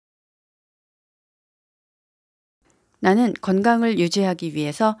나는 건강을 유지하기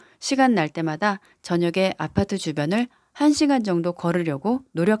위해서 시간 날 때마다 저녁에 아파트 주변을 1시간 정도 걸으려고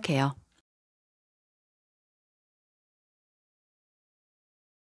노력해요.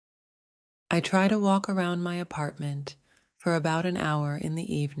 I try to walk around my apartment for about an hour in the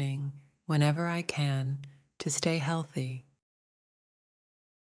evening whenever I can to stay healthy.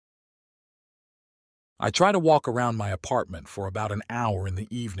 I try to walk around my apartment for about an hour in the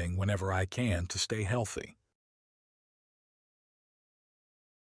evening whenever I can to stay healthy.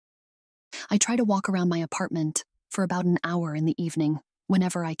 I try to walk around my apartment for about an hour in the evening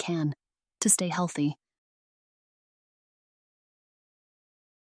whenever I can to stay healthy.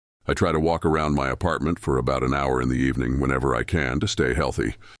 I try to walk around my apartment for about an hour in the evening whenever I can to stay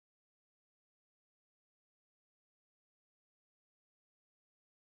healthy.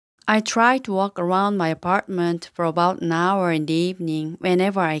 I try to walk around my apartment for about an hour in the evening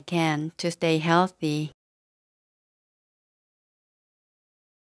whenever I can to stay healthy.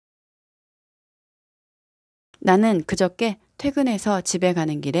 나는 그저께 퇴근해서 집에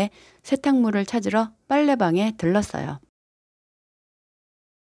가는 길에 세탁물을 찾으러 빨래방에 들렀어요.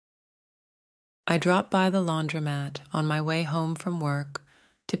 I dropped by the laundromat on my way home from work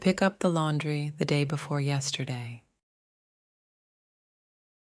to pick up the laundry the day before yesterday.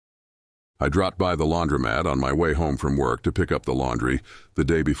 I dropped by the laundromat on my way home from work to pick up the laundry the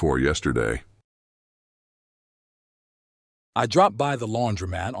day before yesterday. I dropped by the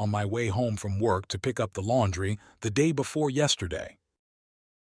laundromat on my way home from work to pick up the laundry the day before yesterday.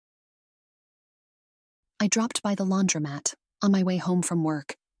 I dropped by the laundromat on my way home from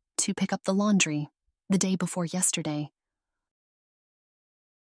work to pick up the laundry the day before yesterday.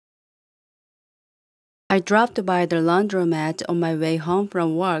 I dropped by the laundromat on my way home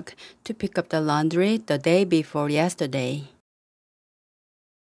from work to pick up the laundry the day before yesterday.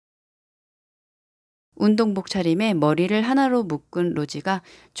 운동복 차림에 머리를 하나로 묶은 로지가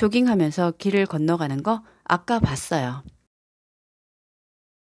조깅하면서 길을 건너가는 거 아까 봤어요.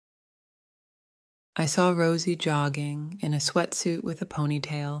 I saw Rosy jogging in a sweatsuit with a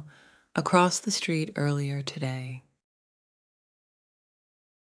ponytail across the street earlier today.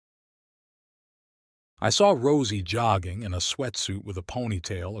 I saw Rosy jogging in a sweatsuit with a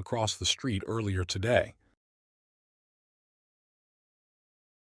ponytail across the street earlier today.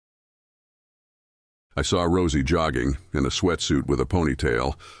 I saw Rosy jogging in a sweatsuit with a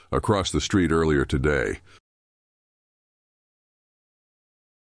ponytail across the street earlier today.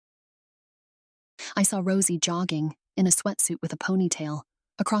 I saw Rosy jogging in a sweatsuit with a ponytail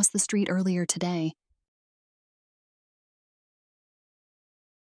across the street earlier today.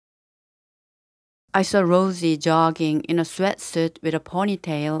 I saw Rosy jogging in a sweatsuit with a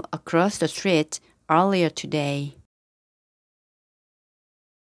ponytail across the street earlier today.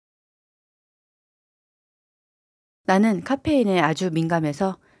 나는 카페인에 아주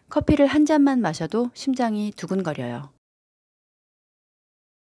민감해서 커피를 한 잔만 마셔도 심장이 두근거려요.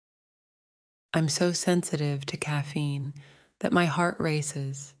 I'm so sensitive to caffeine that my heart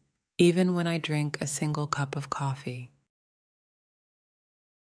races, even when I drink a single cup of coffee.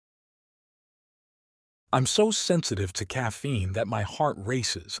 I'm so sensitive to caffeine that my heart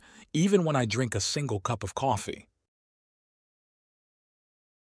races, even when I drink a single cup of coffee.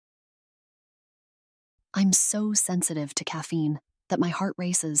 I'm so sensitive to caffeine that my heart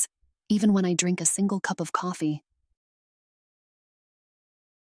races, even when I drink a single cup of coffee.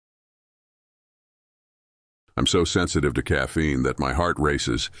 I'm so sensitive to caffeine that my heart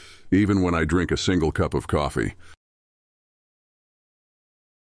races, even when I drink a single cup of coffee.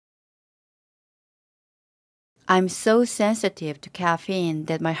 I'm so sensitive to caffeine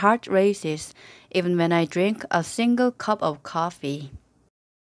that my heart races even when I drink a single cup of coffee.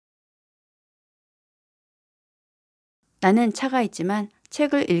 나는 차가 있지만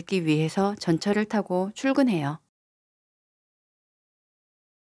책을 읽기 위해서 전철을 타고 출근해요.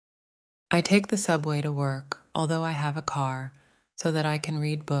 I take the subway to work, although I have a car, so that I can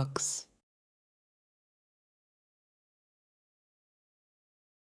read books.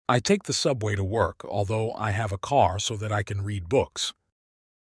 I take the subway to work, although I have a car so that I can read books.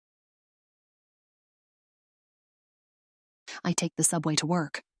 I take the subway to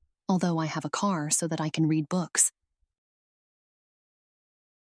work, although I have a car so that I can read books.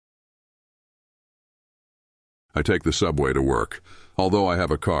 I take the subway to work, although I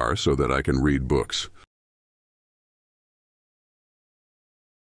have a car so that I can read books.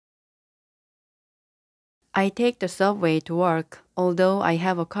 I take the subway to work, although I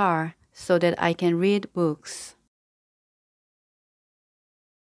have a car, so that I can read books.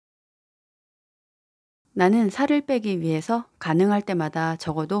 나는 살을 빼기 위해서 가능할 때마다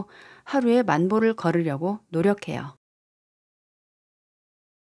적어도 하루에 10,000보를 걸으려고 노력해요.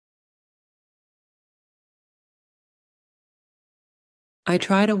 I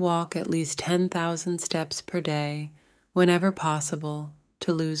try to walk at least 10,000 steps per day, whenever possible,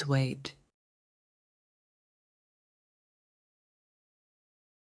 to lose weight.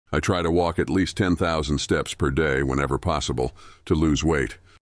 I try to walk at least 10,000 steps per day whenever possible to lose weight.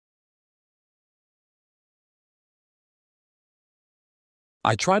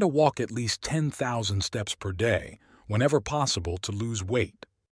 I try to walk at least 10,000 steps per day, whenever possible, to lose weight.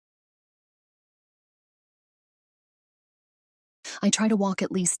 I try to walk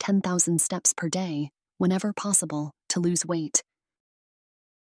at least 10,000 steps per day, whenever possible, to lose weight.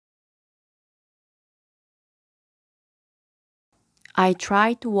 I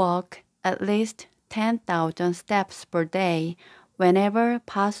try to walk at least 10,000 steps per day whenever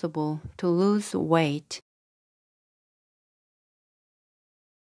possible to lose weight.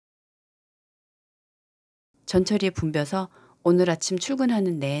 전철이 붐벼서 오늘 아침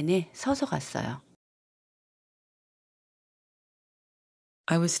출근하는 내내 서서 갔어요.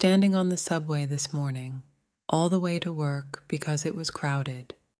 I was standing on the subway this morning, all the way to work because it was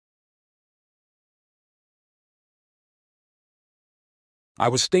crowded. I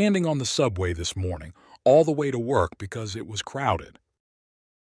was standing on the subway this morning, all the way to work because it was crowded.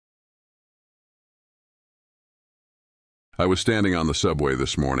 I was standing on the subway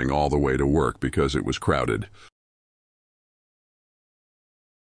this morning all the way to work because it was crowded.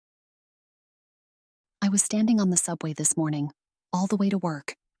 I was standing on the subway this morning, all the way to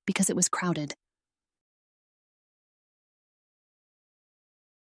work, because it was crowded.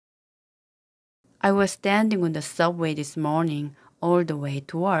 I was standing on the subway this morning all the way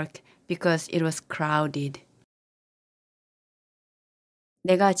to work because it was crowded.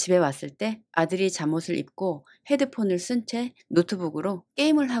 내가 집에 왔을 때 아들이 잠옷을 입고 헤드폰을 쓴 채 노트북으로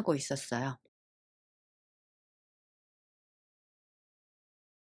게임을 하고 있었어요.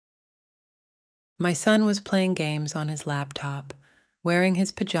 My son was playing games on his laptop, wearing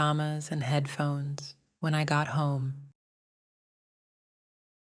his pajamas and headphones when I got home.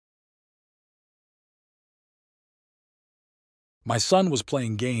 My son was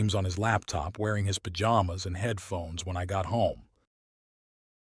playing games on his laptop, wearing his pajamas and headphones when I got home.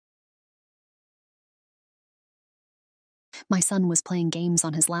 My son was playing games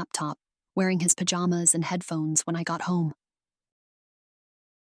on his laptop, wearing his pajamas and headphones when I got home.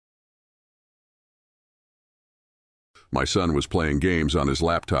 My son was playing games on his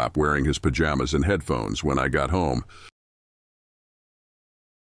laptop wearing his pajamas and headphones when I got home.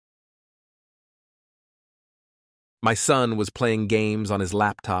 My son was playing games on his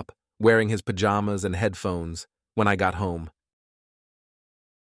laptop, wearing his pajamas and headphones when I got home.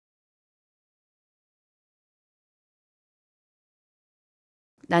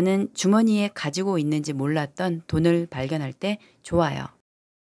 나는 주머니에 가지고 있는지 몰랐던 돈을 발견할 때 좋아요.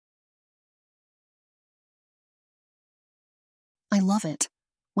 I love it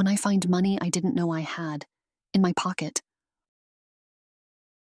when I find money I didn't know I had in my pocket.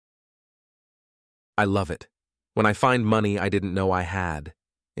 I love it when I find money I didn't know I had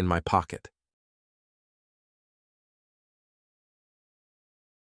in my pocket.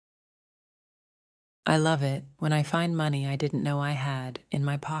 I love it when I find money I didn't know I had in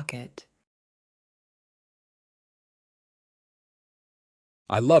my pocket.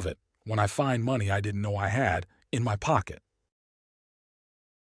 I love it when I find money I didn't know I had in my pocket.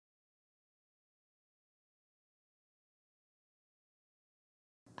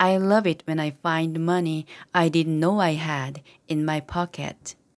 I love it when I find money I didn't know I had in my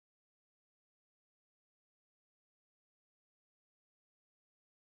pocket.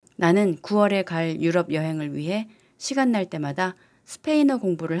 나는 9월에 갈 유럽 여행을 위해 시간 날 때마다 스페인어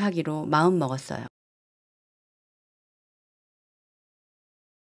공부를 하기로 마음 먹었어요.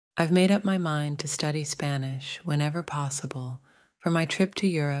 I've made up my mind to study Spanish whenever possible for my trip to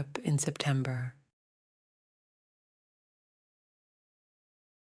Europe in September.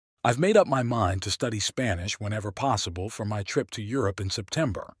 I've made up my mind to study Spanish whenever possible for my trip to Europe in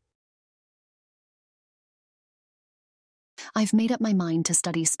September. I've made up my mind to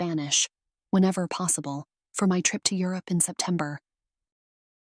study Spanish whenever possible for my trip to Europe in September.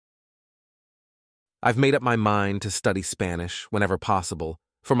 I've made up my mind to study Spanish whenever possible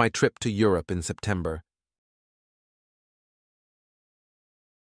for my trip to Europe in September.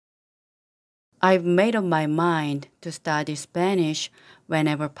 I've made up my mind to study Spanish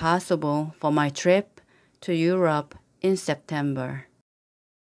whenever possible for my trip to Europe in September.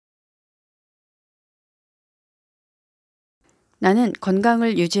 나는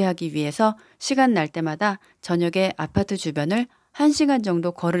건강을 유지하기 위해서 시간 날 때마다 저녁에 아파트 주변을 1시간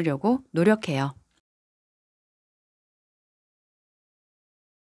정도 걸으려고 노력해요.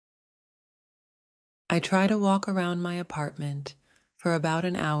 I try to walk around my apartment for about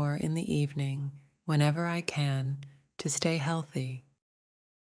an hour in the evening whenever I can to stay healthy.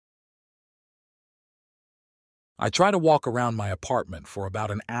 I try to walk around my apartment for about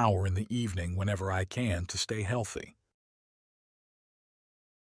an hour in the evening whenever I can to stay healthy.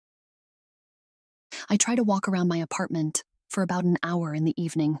 I try to walk around my apartment for about an hour in the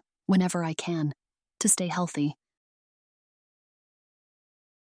evening whenever I can to stay healthy.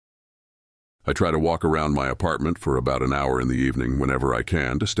 I try to walk around my apartment for about an hour in the evening whenever I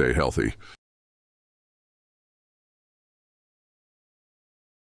can to stay healthy.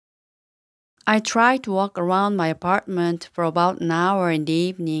 I try to walk around my apartment for about an hour in the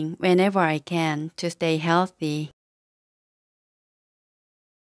evening whenever I can to stay healthy.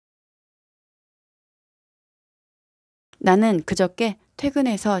 나는 그저께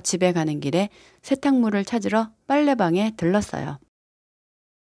퇴근해서 집에 가는 길에 세탁물을 찾으러 빨래방에 들렀어요.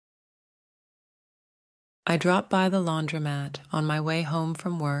 I dropped by the laundromat on my way home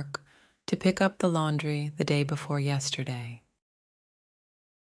from work to pick up the laundry the day before yesterday.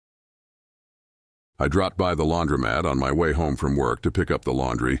 I dropped by the laundromat on my way home from work to pick up the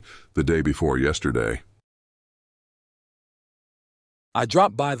laundry the day before yesterday. I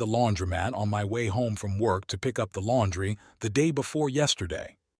dropped by the laundromat on my way home from work to pick up the laundry the day before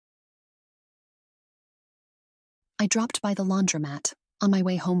yesterday. I dropped by the laundromat on my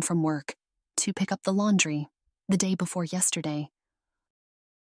way home from work to pick up the laundry the day before yesterday.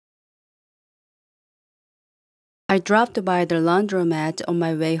 I dropped by the laundromat on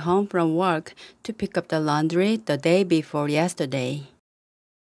my way home from work to pick up the laundry the day before yesterday.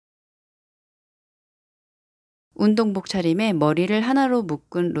 운동복 차림에 머리를 하나로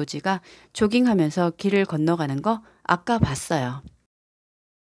묶은 로지가 조깅하면서 길을 건너가는 거 아까 봤어요.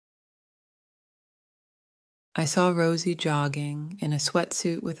 I saw Rosy jogging in a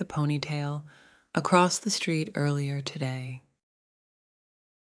sweatsuit with a ponytail across the street earlier today.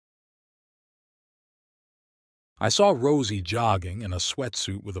 I saw Rosy jogging in a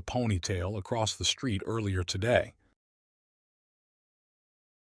sweatsuit with a ponytail across the street earlier today.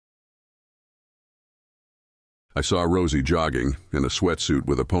 I saw Rosy jogging in a sweatsuit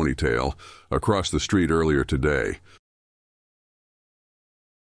with a ponytail across the street earlier today.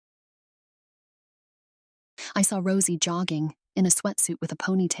 I saw Rosy jogging in a sweatsuit with a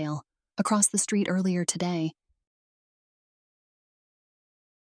ponytail across the street earlier today.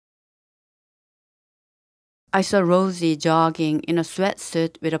 I saw Rosy jogging in a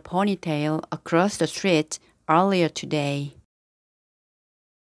sweatsuit with a ponytail across the street earlier today.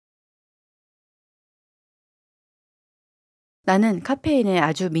 나는 카페인에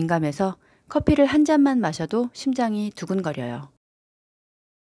아주 민감해서 커피를 한 잔만 마셔도 심장이 두근거려요.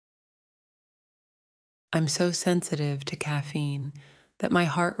 I'm so sensitive to caffeine that my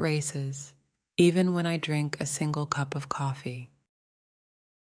heart races, even when I drink a single cup of coffee.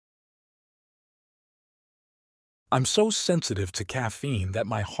 I'm so sensitive to caffeine that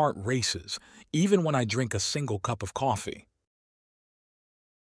my heart races, even when I drink a single cup of coffee.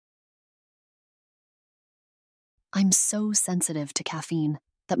 I'm so sensitive to caffeine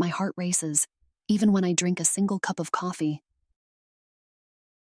that my heart races, even when I drink a single cup of coffee.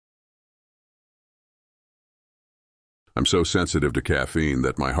 I'm so sensitive to caffeine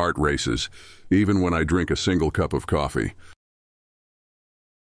that my heart races, even when I drink a single cup of coffee.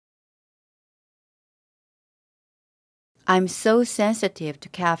 I'm so sensitive to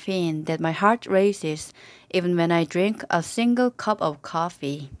caffeine that my heart races even when I drink a single cup of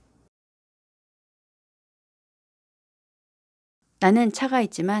coffee. 나는 차가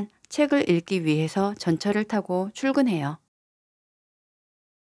있지만 책을 읽기 위해서 전철을 타고 출근해요.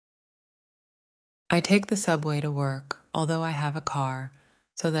 I take the subway to work, although I have a car,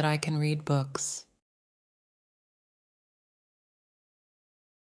 so that I can read books.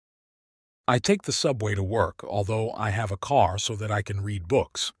 I take the subway to work, although I have a car so that I can read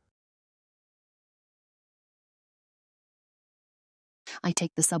books. I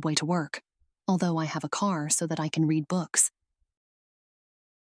take the subway to work, although I have a car so that I can read books.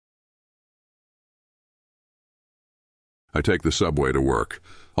 I take the subway to work,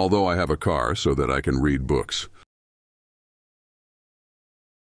 although I have a car so that I can read books.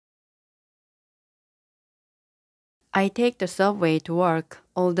 I take the subway to work,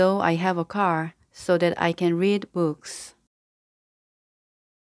 although I have a car, so that I can read books.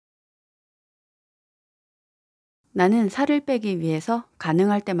 나는 살을 빼기 위해서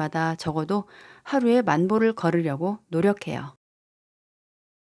가능할 때마다 적어도 하루에 10,000보를 걸으려고 노력해요.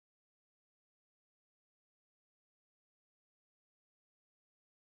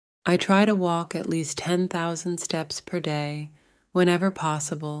 I try to walk at least 10,000 steps per day, whenever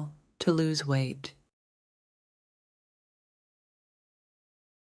possible, to lose weight.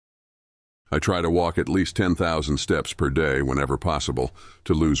 I try to walk at least 10,000 steps per day whenever possible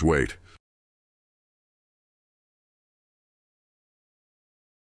to lose weight.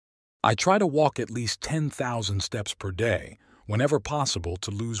 I try to walk at least 10,000 steps per day whenever possible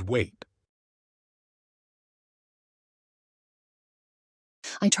to lose weight.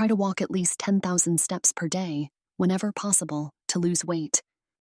 I try to walk at least 10,000 steps per day whenever possible to lose weight.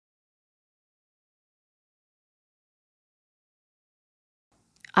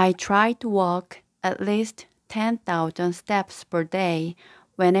 I try to walk at least 10,000 steps per day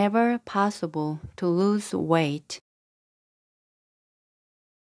whenever possible to lose weight.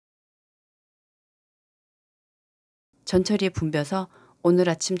 전철이 붐벼서 오늘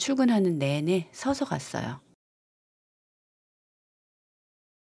아침 출근하는 내내 서서 갔어요.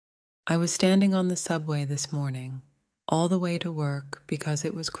 I was standing on the subway this morning, all the way to work because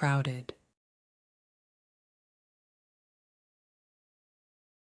it was crowded.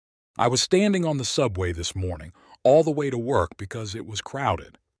 I was standing on the subway this morning, all the way to work because it was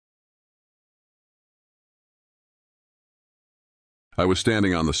crowded. I was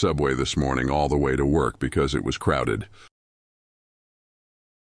standing on the subway this morning all the way to work because it was crowded.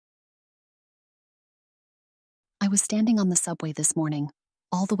 I was standing on the subway this morning,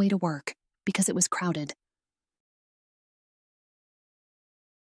 all the way to work, because it was crowded.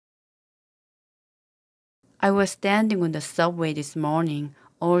 I was standing on the subway this morning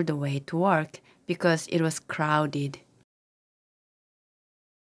all the way to work because it was crowded.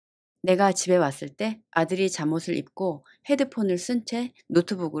 내가 집에 왔을 때 아들이 잠옷을 입고 헤드폰을 쓴 채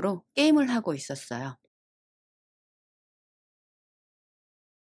노트북으로 게임을 하고 있었어요.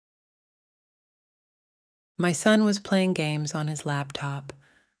 My son was playing games on his laptop,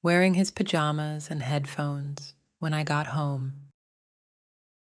 wearing his pajamas and headphones when I got home.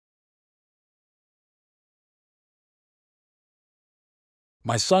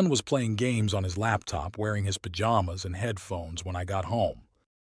 My son was playing games on his laptop, wearing his pajamas and headphones when I got home.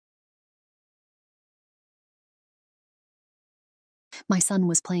 My son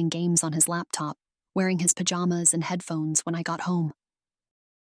was playing games on his laptop, wearing his pajamas and headphones when I got home.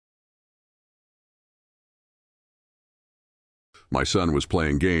 My son was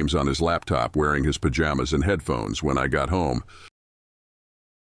playing games on his laptop wearing his pajamas and headphones when I got home.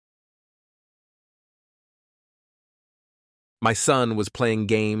 My son was playing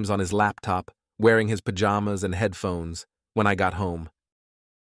games on his laptop, wearing his pajamas and headphones when I got home.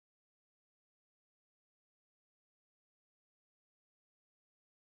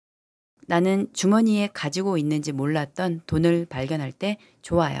 나는 주머니에 가지고 있는지 몰랐던 돈을 발견할 때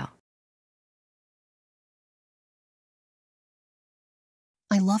좋아요.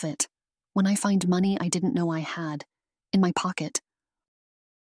 I love it when I find money I didn't know I had in my pocket.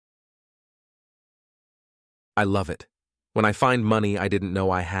 I love it when I find money I didn't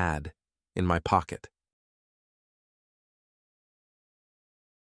know I had in my pocket.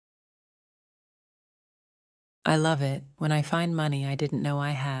 I love it when I find money I didn't know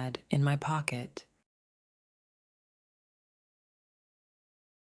I had in my pocket.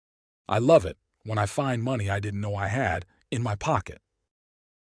 I love it when I find money I didn't know I had in my pocket.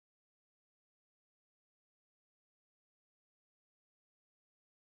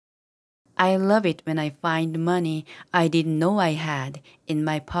 I love it when I find money I didn't know I had in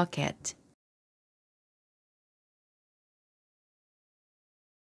my pocket.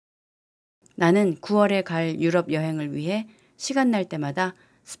 나는 9월에 갈 유럽 여행을 위해 시간 날 때마다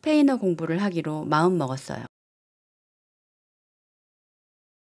스페인어 공부를 하기로 마음 먹었어요.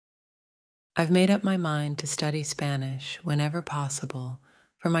 I've made up my mind to study Spanish whenever possible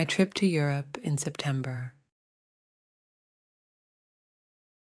for my trip to Europe in September.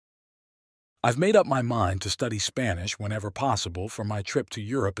 I've made up my mind to study Spanish whenever possible for my trip to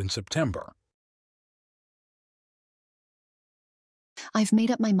Europe in September. I've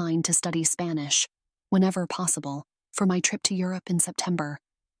made up my mind to study Spanish whenever possible for my trip to Europe in September.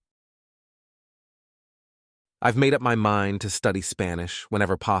 I've made up my mind to study Spanish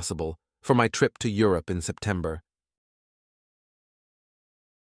whenever possible for my trip to Europe in September.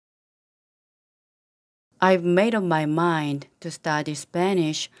 I've made up my mind to study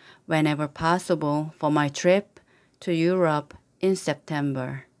Spanish whenever possible for my trip to Europe in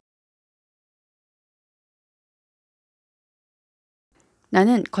September.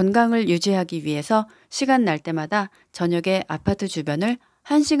 나는 건강을 유지하기 위해서 시간 날 때마다 저녁에 아파트 주변을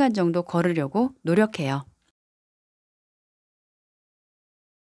 1시간 정도 걸으려고 노력해요.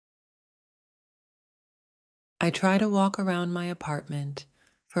 I try to walk around my apartment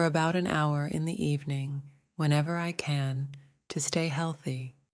for about an hour in the evening whenever I can to stay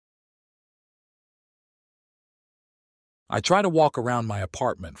healthy. I try to walk around my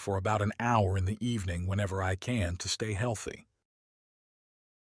apartment for about an hour in the evening whenever I can to stay healthy.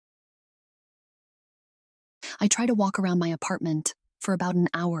 I try to walk around my apartment for about an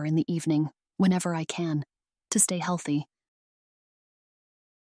hour in the evening whenever I can to stay healthy.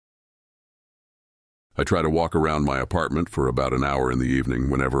 I try to walk around my apartment for about an hour in the evening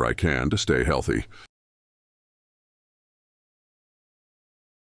whenever I can to stay healthy.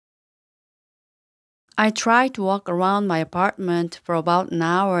 I try to walk around my apartment for about an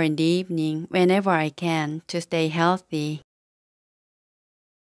hour in the evening whenever I can to stay healthy.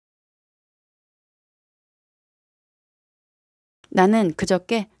 나는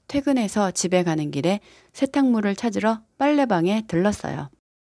그저께 퇴근해서 집에 가는 길에 세탁물을 찾으러 빨래방에 들렀어요.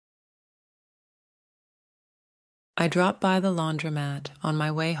 I dropped by the laundromat on my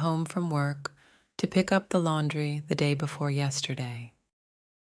way home from work to pick up the laundry the day before yesterday.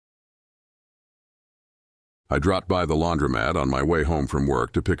 I dropped by the laundromat on my way home from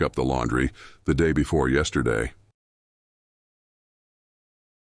work to pick up the laundry the day before yesterday.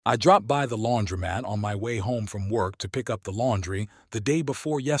 I dropped by the laundromat on my way home from work to pick up the laundry the day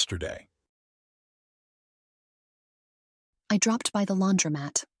before yesterday. I dropped by the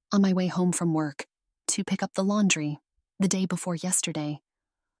laundromat on my way home from work to pick up the laundry the day before yesterday.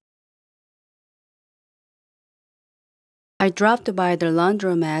 I dropped by the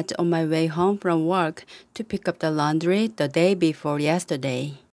laundromat on my way home from work to pick up the laundry the day before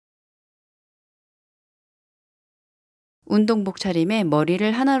yesterday. 운동복 차림에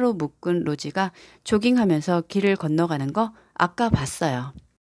머리를 하나로 묶은 로지가 조깅하면서 길을 건너가는 거 아까 봤어요.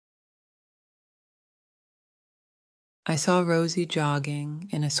 I saw Rosy jogging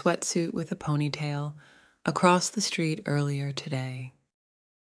in a sweatsuit with a ponytail across the street earlier today.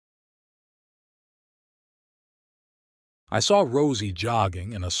 I saw Rosy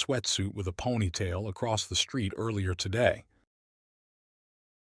jogging in a sweatsuit with a ponytail across the street earlier today.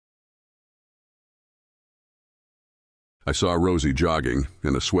 I saw Rosy jogging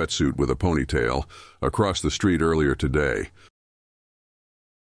in a sweatsuit with a ponytail across the street earlier today.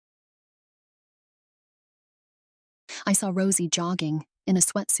 I saw Rosy jogging in a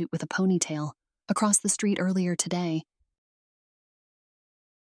sweatsuit with a ponytail across the street earlier today.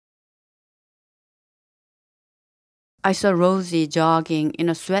 I saw Rosy jogging in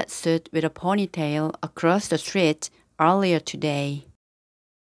a sweatsuit with a ponytail across the street earlier today.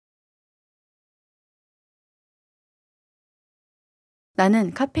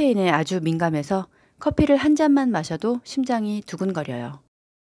 나는 카페인에 아주 민감해서 커피를 한 잔만 마셔도 심장이 두근거려요.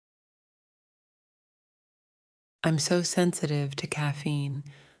 I'm so sensitive to caffeine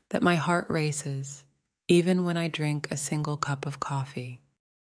that my heart races, even when I drink a single cup of coffee.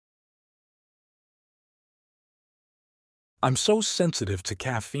 I'm so sensitive to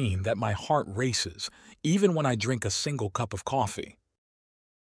caffeine that my heart races, even when I drink a single cup of coffee.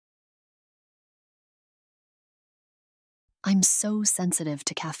 I'm so sensitive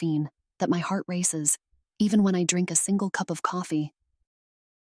to caffeine that my heart races, even when I drink a single cup of coffee.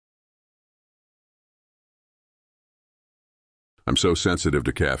 I'm so sensitive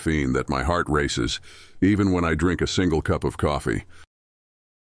to caffeine that my heart races, even when I drink a single cup of coffee.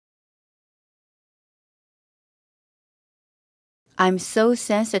 I'm so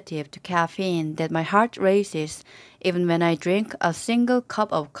sensitive to caffeine that my heart races even when I drink a single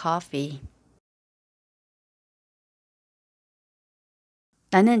cup of coffee.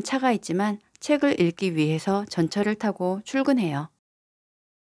 나는 차가 있지만 책을 읽기 위해서 전철을 타고 출근해요.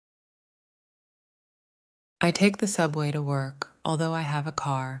 I take the subway to work, although I have a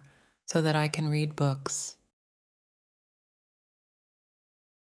car, so that I can read books.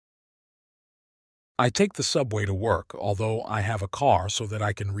 I take the subway to work, although I have a car so that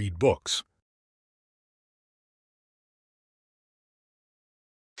I can read books.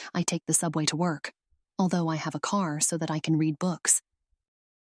 I take the subway to work, although I have a car so that I can read books.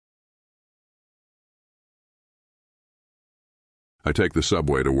 I take the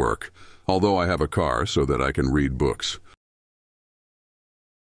subway to work, although I have a car so that I can read books.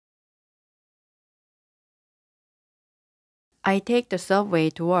 I take the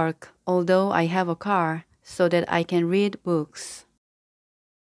subway to work, although I have a car, so that I can read books.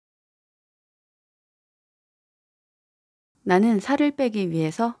 나는 살을 빼기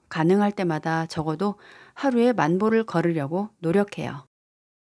위해서 가능할 때마다 적어도 하루에 10,000보를 걸으려고 노력해요.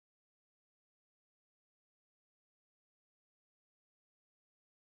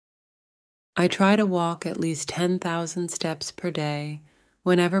 I try to walk at least 10,000 steps per day,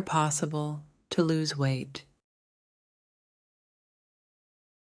 whenever possible, to lose weight.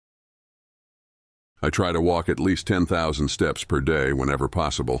 I try to walk at least 10,000 steps per day whenever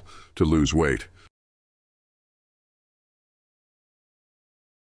possible to lose weight.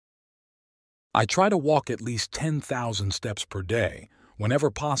 I try to walk at least 10,000 steps per day,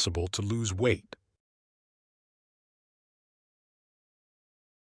 whenever possible, to lose weight.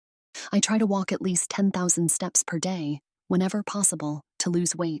 I try to walk at least 10,000 steps per day, whenever possible, to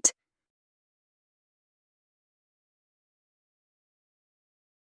lose weight.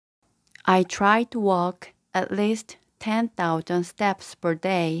 I try to walk at least 10,000 steps per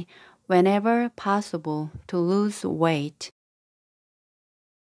day whenever possible to lose weight.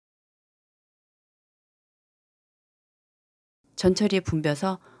 전철이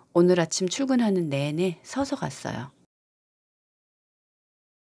붐벼서 오늘 아침 출근하는 내내 서서 갔어요.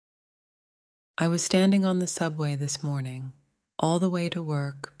 I was standing on the subway this morning, all the way to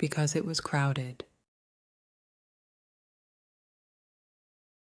work because it was crowded.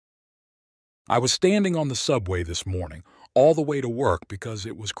 I was standing on the subway this morning, all the way to work because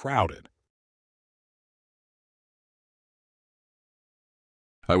it was crowded.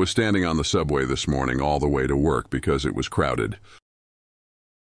 I was standing on the subway this morning all the way to work because it was crowded.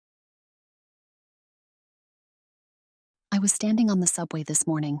 I was standing on the subway this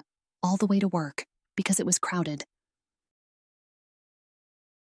morning, all the way to work, because it was crowded.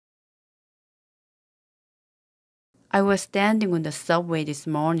 I was standing on the subway this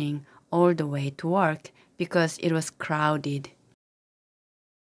morning all the way to work because it was crowded.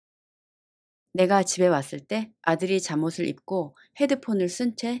 내가 집에 왔을 때 아들이 잠옷을 입고 헤드폰을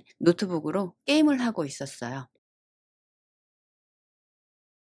쓴 채 노트북으로 게임을 하고 있었어요.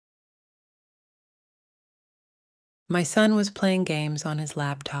 My son was playing games on his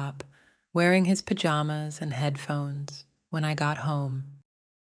laptop, wearing his pajamas and headphones when I got home.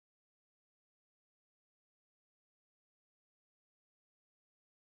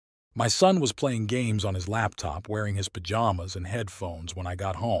 My son was playing games on his laptop, wearing his pajamas and headphones when I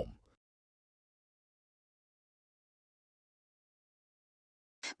got home.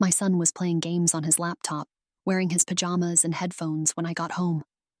 My son was playing games on his laptop, wearing his pajamas and headphones when I got home.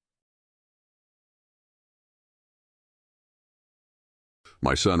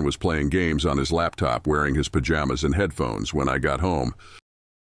 My son was playing games on his laptop, wearing his pajamas and headphones when I got home.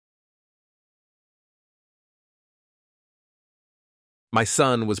 My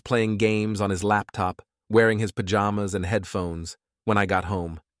son was playing games on his laptop, wearing his pajamas and headphones when I got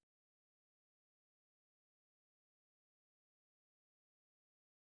home.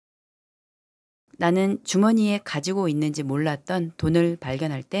 나는 주머니에 가지고 있는지 몰랐던 돈을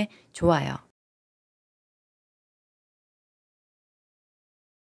발견할 때 좋아요.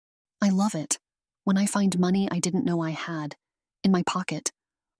 I love it when I find money I didn't know I had in my pocket.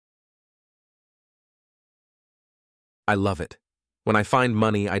 I love it when I find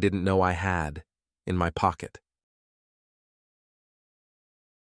money I didn't know I had in my pocket.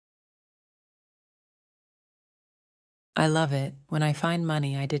 I love it when I find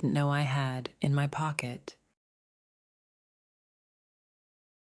money I didn't know I had in my pocket.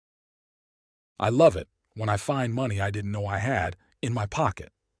 I love it when I find money I didn't know I had in my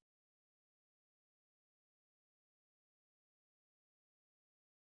pocket.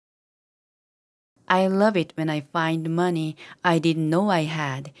 I love it when I find money I didn't know I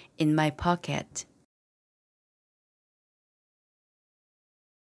had in my pocket.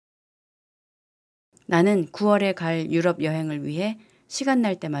 나는 9월에 갈 유럽 여행을 위해 시간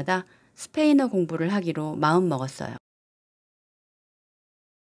날 때마다 스페인어 공부를 하기로 마음 먹었어요.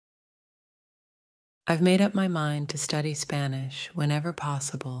 I've made up my mind to study Spanish whenever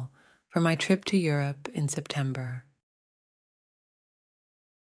possible for my trip to Europe in September.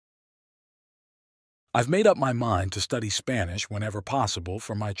 I've made up my mind to study Spanish whenever possible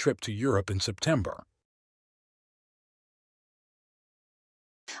for my trip to Europe in September.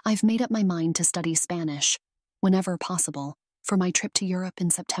 I've made up my mind to study Spanish, whenever possible, for my trip to Europe in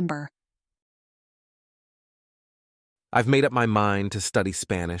September. I've made up my mind to study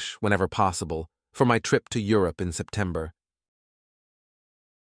Spanish whenever possible for my trip to Europe in September.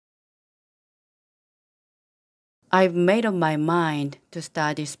 I've made up my mind to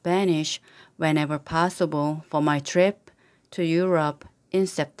study Spanish whenever possible for my trip to Europe in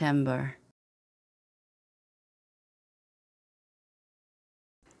September.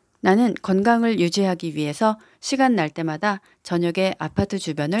 나는 건강을 유지하기 위해서 시간 날 때마다 저녁에 아파트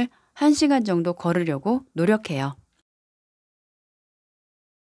주변을 1시간 정도 걸으려고 노력해요.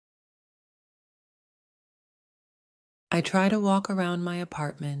 I try to walk around my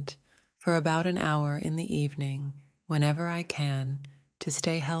apartment for about an hour in the evening whenever I can to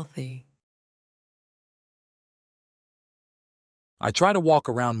stay healthy. I try to walk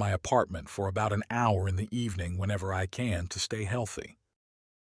around my apartment for about an hour in the evening whenever I can to stay healthy.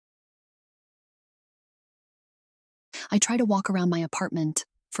 I try to walk around my apartment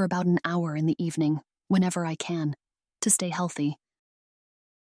for about an hour in the evening, whenever I can, to stay healthy.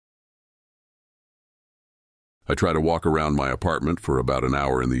 I try to walk around my apartment for about an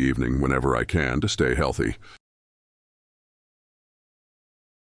hour in the evening whenever I can to stay healthy.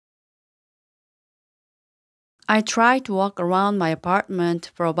 I try to walk around my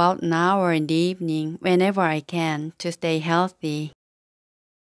apartment for about an hour in the evening whenever I can to stay healthy.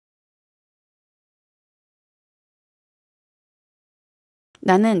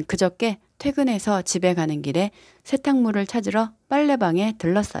 나는 그저께 퇴근해서 집에 가는 길에 세탁물을 찾으러 빨래방에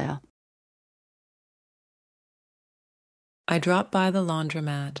들렀어요. I dropped by the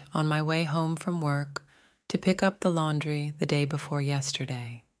laundromat on my way home from work to pick up the laundry the day before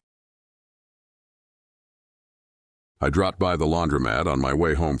yesterday. I dropped by the laundromat on my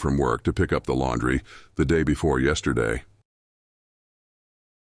way home from work to pick up the laundry the day before yesterday.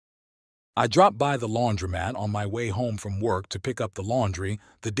 I dropped by the laundromat on my way home from work to pick up the laundry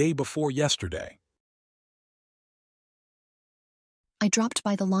the day before yesterday. I dropped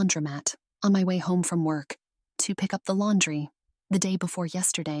by the laundromat on my way home from work to pick up the laundry the day before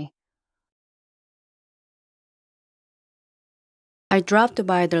yesterday. I dropped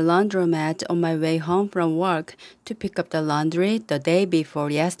by the laundromat on my way home from work to pick up the laundry the day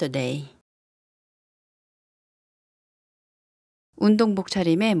before yesterday. 운동복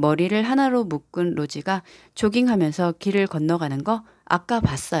차림에 머리를 하나로 묶은 로지가 조깅하면서 길을 건너가는 거 아까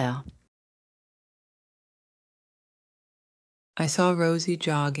봤어요. I saw Rosy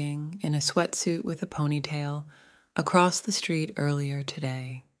jogging in a sweatsuit with a ponytail across the street earlier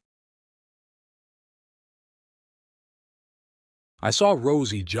today. I saw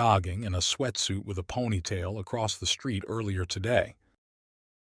Rosy jogging in a sweatsuit with a ponytail across the street earlier today.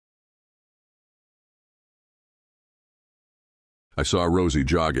 I saw Rosy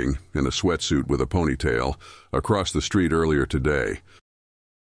jogging in a sweatsuit with a ponytail across the street earlier today.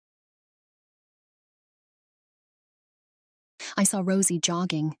 I saw Rosy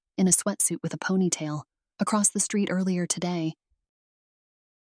jogging in a sweatsuit with a ponytail across the street earlier today.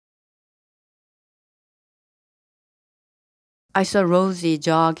 I saw Rosy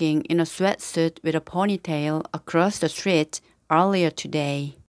jogging in a sweatsuit with a ponytail across the street earlier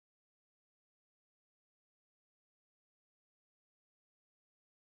today.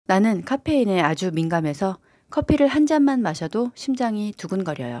 나는 카페인에 아주 민감해서 커피를 한 잔만 마셔도 심장이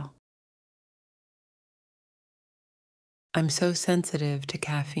두근거려요. I'm so sensitive to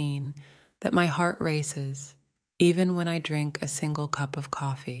caffeine that my heart races, even when I drink a single cup of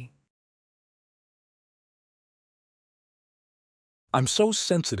coffee. I'm so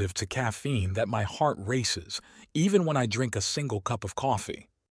sensitive to caffeine that my heart races, even when I drink a single cup of coffee.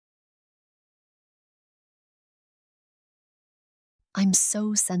 I'm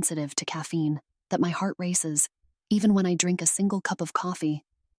so sensitive to caffeine that my heart races, even when I drink a single cup of coffee.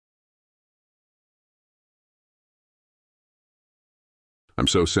 I'm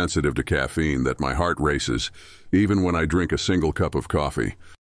so sensitive to caffeine that my heart races, even when I drink a single cup of coffee.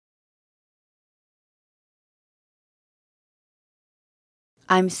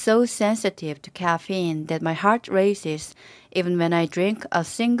 I'm so sensitive to caffeine that my heart races even when I drink a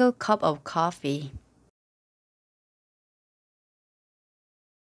single cup of coffee.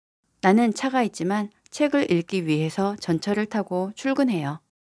 나는 차가 있지만 책을 읽기 위해서 전철을 타고 출근해요.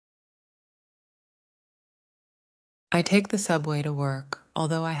 I take the subway to work,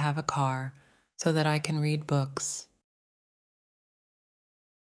 although I have a car, so that I can read books.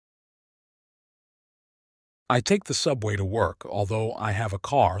 I take the subway to work, although I have a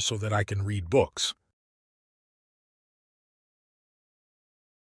car so that I can read books.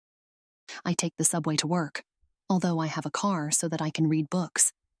 I take the subway to work, although I have a car so that I can read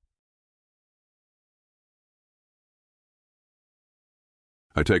books.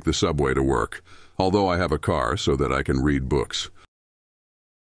 I take the subway to work, although I have a car so that I can read books.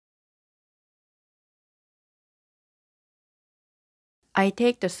 I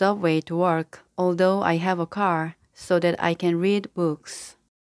take the subway to work, although I have a car, so that I can read books.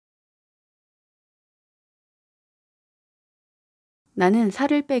 나는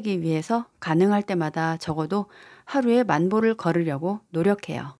살을 빼기 위해서 가능할 때마다 적어도 하루에 10,000보를 걸으려고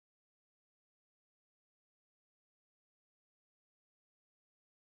노력해요.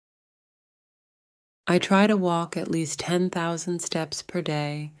 I try to walk at least 10,000 steps per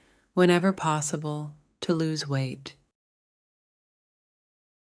day, whenever possible, to lose weight.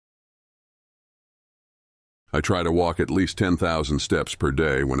 I try to walk at least 10,000 steps per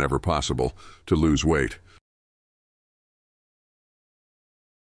day whenever possible to lose weight.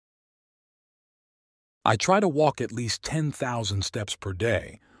 I try to walk at least 10,000 steps per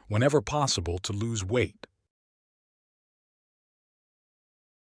day, whenever possible, to lose weight.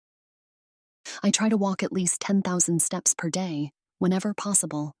 I try to walk at least 10,000 steps per day, whenever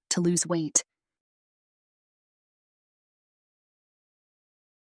possible, to lose weight.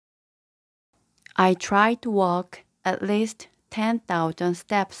 I try to walk at least 10,000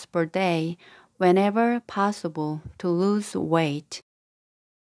 steps per day whenever possible to lose weight.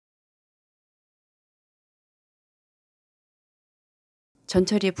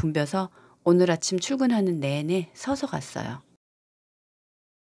 전철이 붐벼서 오늘 아침 출근하는 내내 서서 갔어요.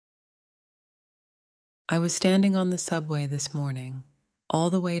 I was standing on the subway this morning, all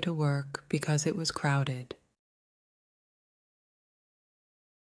the way to work because it was crowded.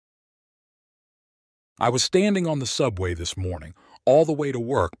 I was standing on the subway this morning, all the way to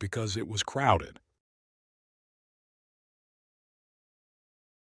work because it was crowded.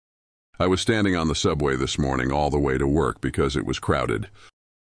 I was standing on the subway this morning all the way to work because it was crowded.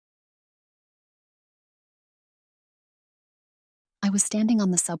 I was standing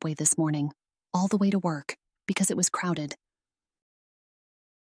on the subway this morning, all the way to work, because it was crowded.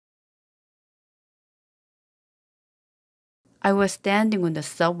 I was standing on the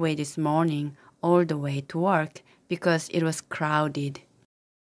subway this morning all the way to work because it was crowded.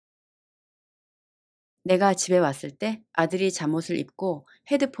 내가 집에 왔을 때 아들이 잠옷을 입고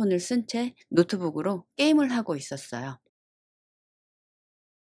헤드폰을 쓴 채 노트북으로 게임을 하고 있었어요.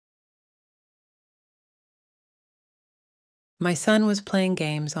 My son was playing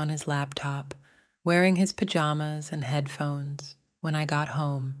games on his laptop, wearing his pajamas and headphones when I got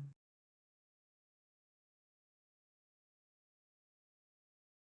home.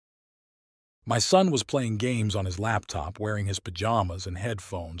 My son was playing games on his laptop, wearing his pajamas and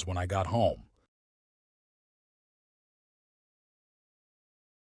headphones when I got home.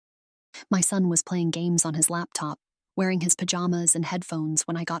 My son was playing games on his laptop, wearing his pajamas and headphones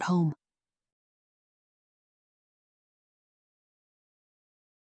when I got home.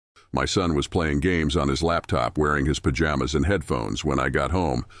 My son was playing games on his laptop, wearing his pajamas and headphones when I got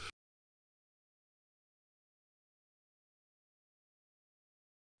home.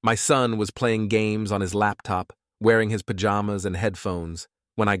 My son was playing games on his laptop, wearing his pajamas and headphones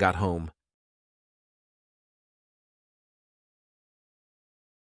when I got home.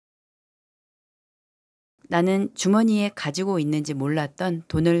 나는 주머니에 가지고 있는지 몰랐던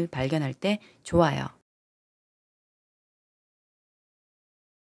돈을 발견할 때 좋아요.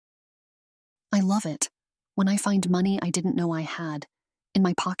 I love it when I find money I didn't know I had in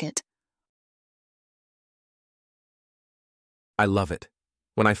my pocket. I love it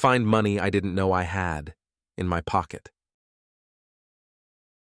when I find money I didn't know I had in my pocket.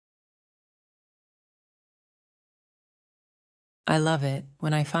 I love it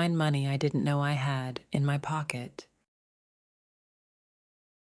when I find money I didn't know I had in my pocket.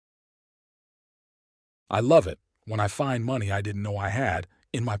 I love it when I find money I didn't know I had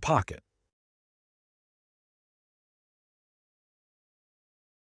in my pocket.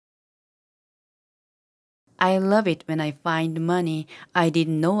 I love it when I find money I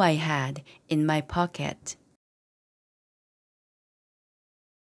didn't know I had in my pocket.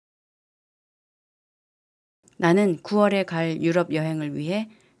 나는 9월에 갈 유럽 여행을 위해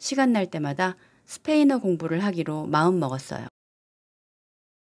시간 날 때마다 스페인어 공부를 하기로 마음 먹었어요.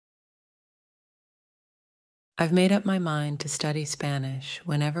 I've made up my mind to study Spanish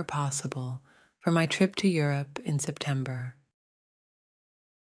whenever possible for my trip to Europe in September.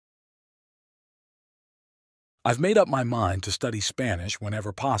 I've made up my mind to study Spanish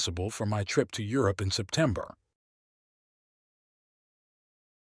whenever possible for my trip to Europe in September.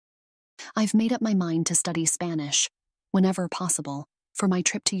 I've made up my mind to study Spanish, whenever possible, for my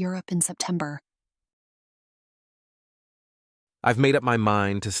trip to Europe in September. I've made up my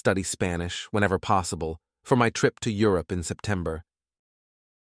mind to study Spanish whenever possible for my trip to Europe in September.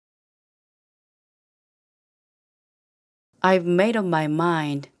 I've made up my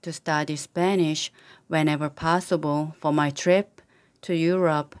mind to study Spanish whenever possible for my trip to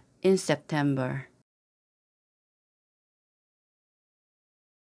Europe in September.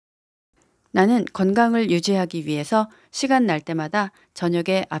 나는 건강을 유지하기 위해서 시간 날 때마다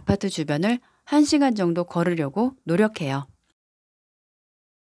저녁에 아파트 주변을 1시간 정도 걸으려고 노력해요.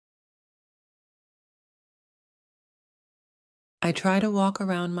 I try to walk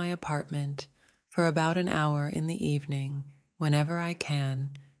around my apartment for about an hour in the evening whenever I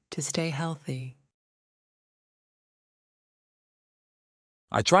can to stay healthy.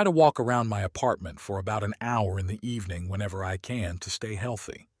 I try to walk around my apartment for about an hour in the evening whenever I can to stay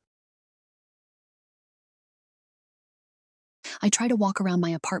healthy. I try to walk around my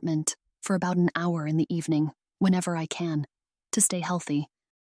apartment for about an hour in the evening, whenever I can, to stay healthy.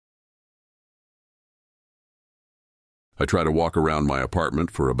 I try to walk around my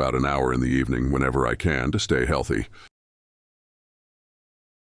apartment for about an hour in the evening whenever I can to stay healthy.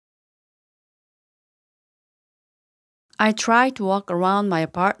 I try to walk around my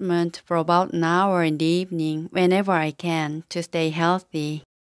apartment for about an hour in the evening whenever I can to stay healthy.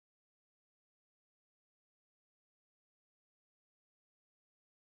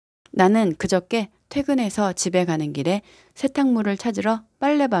 나는 그저께 퇴근해서 집에 가는 길에 세탁물을 찾으러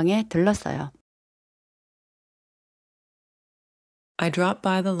빨래방에 들렀어요. I dropped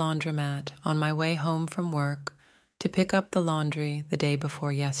by the laundromat on my way home from work to pick up the laundry the day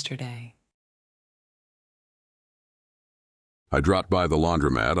before yesterday. I dropped by the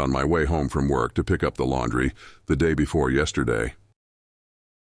laundromat on my way home from work to pick up the laundry the day before yesterday.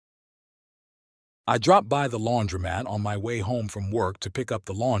 I dropped by the laundromat on my way home from work to pick up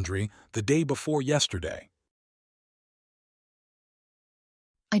the laundry the day before yesterday.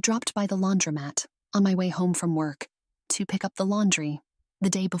 I dropped by the laundromat on my way home from work to pick up the laundry the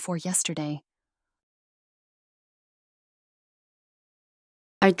day before yesterday.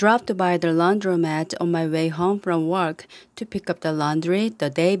 I dropped by the laundromat on my way home from work to pick up the laundry the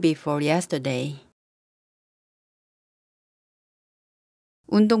day before yesterday.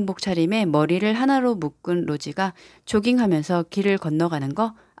 운동복 차림에 머리를 하나로 묶은 로지가 조깅하면서 길을 건너가는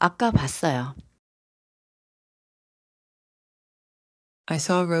거 아까 봤어요. I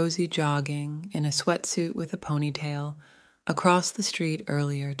saw Rosy jogging in a sweatsuit with a ponytail across the street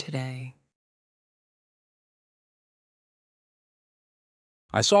earlier today.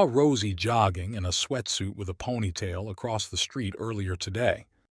 I saw Rosy jogging in a sweatsuit with a ponytail across the street earlier today.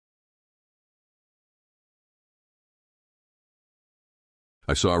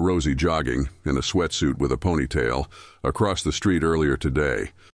 I saw Rosy jogging in a sweatsuit with a ponytail across the street earlier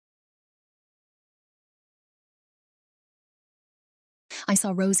today. I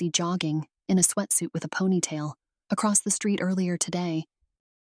saw Rosy jogging in a sweatsuit with a ponytail across the street earlier today.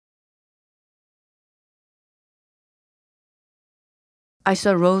 I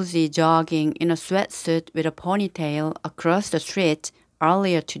saw Rosy jogging in a sweatsuit with a ponytail across the street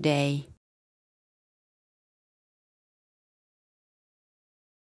earlier today.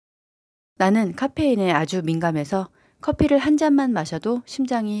 나는 카페인에 아주 민감해서 커피를 한 잔만 마셔도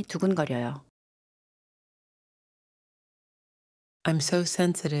심장이 두근거려요. I'm so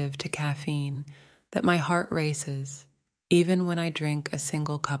sensitive to caffeine that my heart races, even when I drink a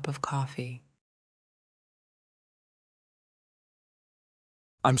single cup of coffee.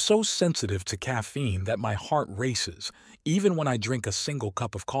 I'm so sensitive to caffeine that my heart races, even when I drink a single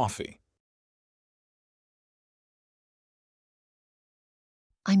cup of coffee.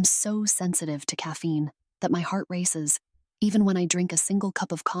 I'm so sensitive to caffeine that my heart races, even when I drink a single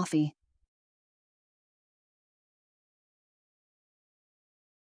cup of coffee.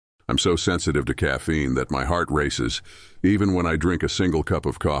 I'm so sensitive to caffeine that my heart races, even when I drink a single cup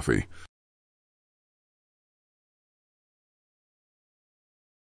of coffee.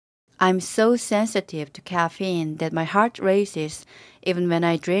 I'm so sensitive to caffeine that my heart races even when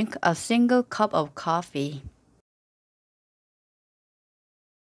I drink a single cup of coffee.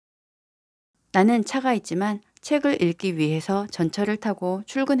 나는 차가 있지만 책을 읽기 위해서 전철을 타고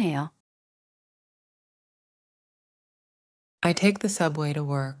출근해요. I take the subway to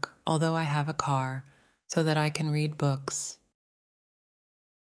work, although I have a car, so that I can read books.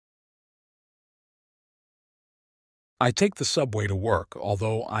 I take the subway to work,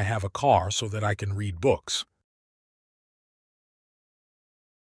 although I have a car so that I can read books.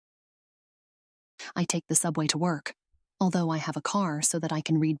 I take the subway to work, although I have a car so that I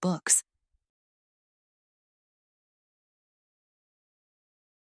can read books.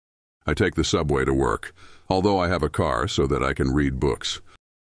 I take the subway to work, although I have a car so that I can read books.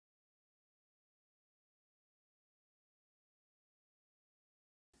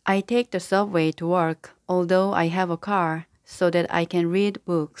 I take the subway to work, although I have a car, so that I can read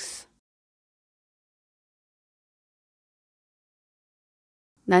books.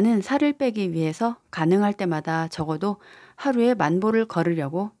 나는 살을 빼기 위해서 가능할 때마다 적어도 하루에 10,000보를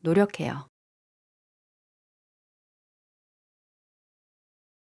걸으려고 노력해요.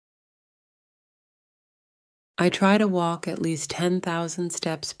 I try to walk at least 10,000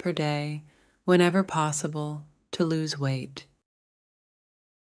 steps per day, whenever possible, to lose weight.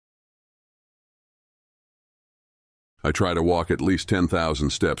 I try to walk at least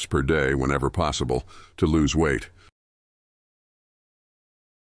 10,000 steps per day whenever possible to lose weight.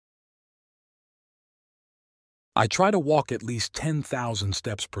 I try to walk at least 10,000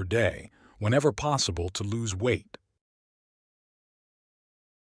 steps per day, whenever possible, to lose weight.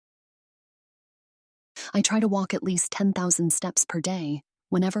 I try to walk at least 10,000 steps per day,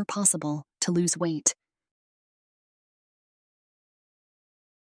 whenever possible, to lose weight.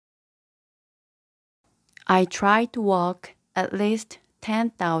 I try to walk at least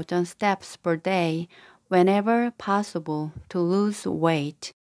 10,000 steps per day whenever possible to lose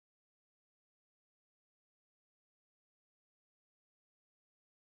weight.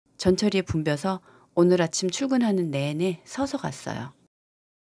 전철이 붐벼서 오늘 아침 출근하는 내내 서서 갔어요.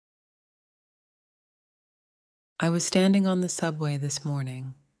 I was standing on the subway this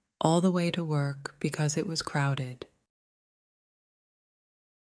morning, all the way to work because it was crowded.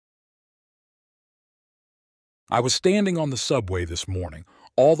 I was standing on the subway this morning,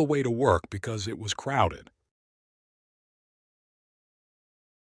 all the way to work because it was crowded.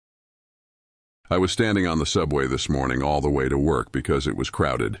 I was standing on the subway this morning all the way to work because it was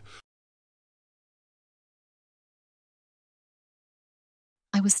crowded.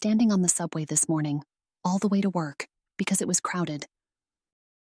 I was standing on the subway this morning, all the way to work, because it was crowded.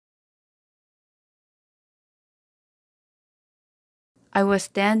 I was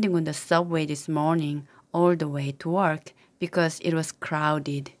standing on the subway this morning all the way to work because it was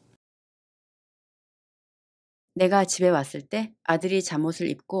crowded. 내가 집에 왔을 때 아들이 잠옷을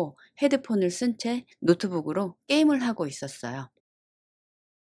입고 헤드폰을 쓴 채 노트북으로 게임을 하고 있었어요.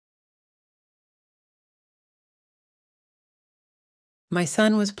 My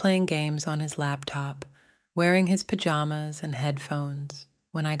son was playing games on his laptop, wearing his pajamas and headphones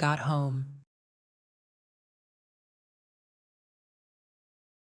when I got home.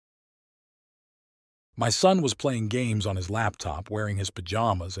 My son was playing games on his laptop, wearing his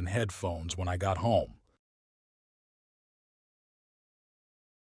pajamas and headphones when I got home.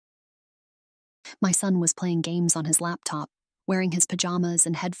 My son was playing games on his laptop, wearing his pajamas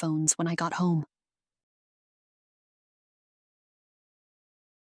and headphones when I got home.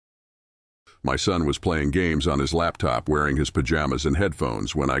 My son was playing games on his laptop wearing his pajamas and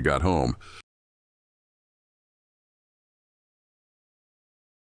headphones when I got home.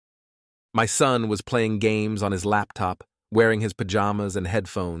 My son was playing games on his laptop, wearing his pajamas and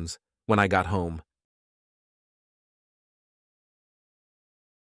headphones when I got home.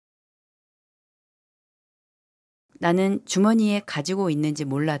 나는 주머니에 가지고 있는지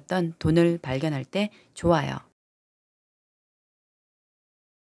몰랐던 돈을 발견할 때 좋아요.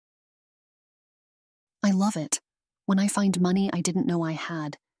 I love it when I find money I didn't know I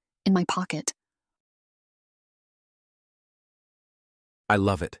had in my pocket. I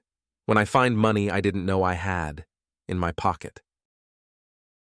love it when I find money I didn't know I had in my pocket.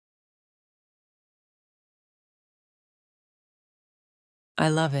 I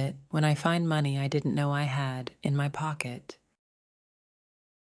love it when I find money I didn't know I had in my pocket.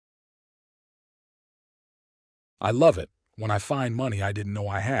 I love it when I find money I didn't know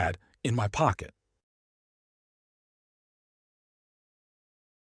I had in my pocket.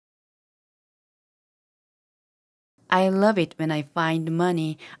 I love it when I find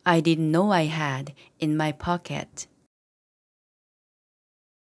money I didn't know I had in my pocket.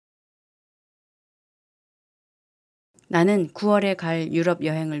 나는 9월에 갈 유럽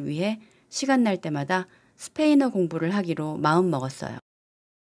여행을 위해 시간 날 때마다 스페인어 공부를 하기로 마음먹었어요.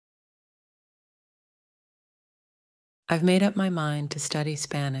 I've made up my mind to study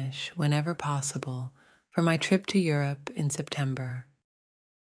Spanish whenever possible for my trip to Europe in September.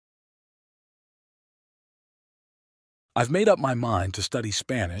 I've made up my mind to study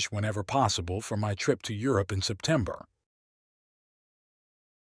Spanish whenever possible for my trip to Europe in September.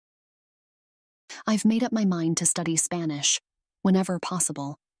 I've made up my mind to study Spanish whenever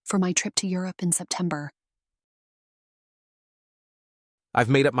possible for my trip to Europe in September. I've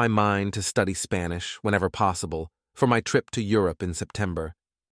made up my mind to study Spanish whenever possible for my trip to Europe in September.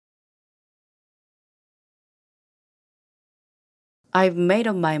 I've made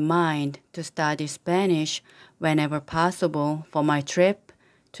up my mind to study Spanish whenever possible for my trip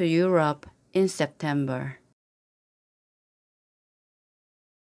to Europe in September.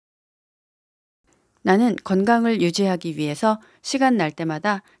 나는 건강을 유지하기 위해서 시간 날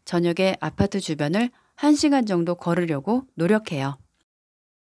때마다 저녁에 아파트 주변을 1시간 정도 걸으려고 노력해요.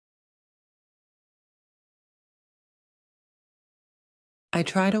 I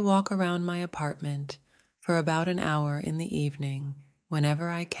try to walk around my apartment for about an hour in the evening whenever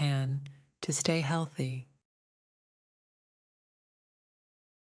I can to stay healthy.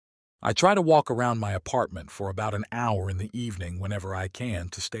 I try to walk around my apartment for about an hour in the evening whenever I can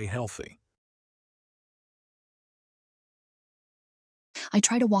to stay healthy. I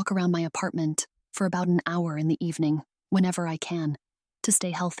try to walk around my apartment for about an hour in the evening whenever I can to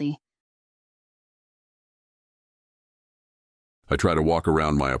stay healthy. I try to walk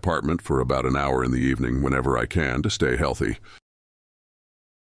around my apartment for about an hour in the evening whenever I can to stay healthy.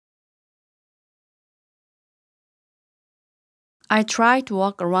 I try to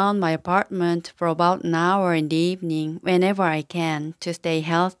walk around my apartment for about an hour in the evening whenever I can to stay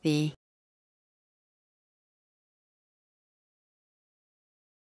healthy.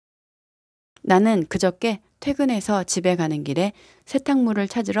 나는 그저께 퇴근해서 집에 가는 길에 세탁물을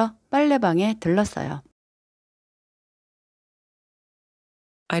찾으러 빨래방에 들렀어요.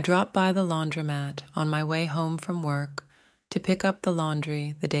 I dropped by the laundromat on my way home from work to pick up the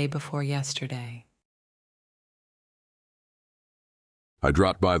laundry the day before yesterday. I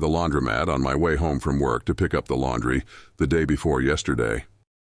dropped by the laundromat on my way home from work to pick up the laundry the day before yesterday.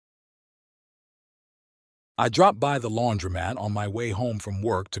 I dropped by the laundromat on my way home from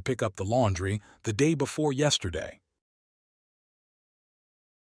work to pick up the laundry the day before yesterday.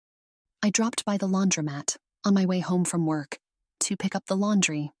 I dropped by the laundromat on my way home from work to pick up the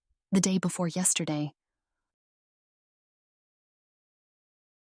laundry the day before yesterday.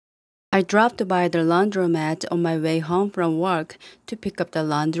 I dropped by the laundromat on my way home from work to pick up the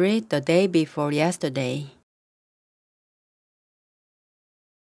laundry the day before yesterday.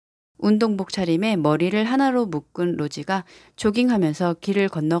 운동복 차림에 머리를 하나로 묶은 로지가 조깅하면서 길을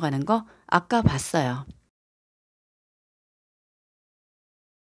건너가는 거 아까 봤어요.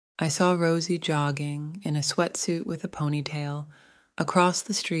 I saw Rosy jogging in a sweatsuit with a ponytail across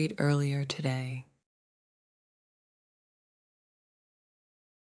the street earlier today.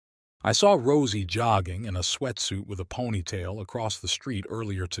 I saw Rosy jogging in a sweatsuit with a ponytail across the street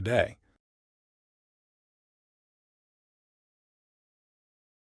earlier today.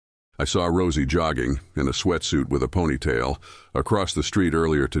 I saw Rosy jogging in a sweatsuit with a ponytail across the street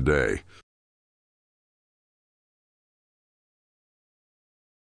earlier today.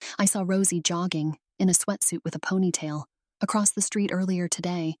 I saw Rosy jogging in a sweatsuit with a ponytail across the street earlier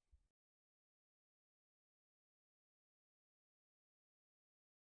today.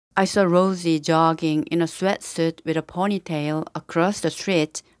 I saw Rosy jogging in a sweatsuit with a ponytail across the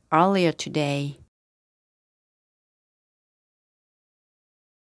street earlier today.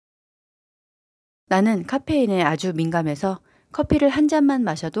 나는 카페인에 아주 민감해서 커피를 한 잔만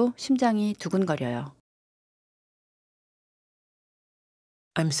마셔도 심장이 두근거려요.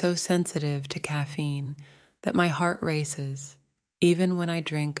 I'm so sensitive to caffeine that my heart races, even when I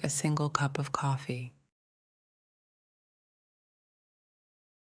drink a single cup of coffee.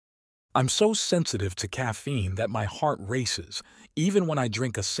 I'm so sensitive to caffeine that my heart races, even when I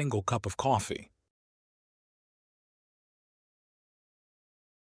drink a single cup of coffee.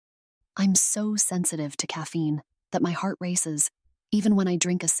 I'm so sensitive to caffeine that my heart races, even when I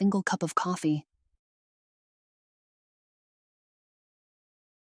drink a single cup of coffee.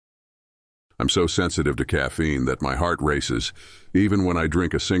 I'm so sensitive to caffeine that my heart races, even when I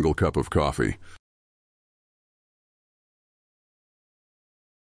drink a single cup of coffee.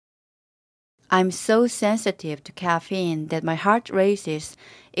 I'm so sensitive to caffeine that my heart races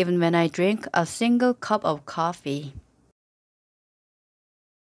even when I drink a single cup of coffee.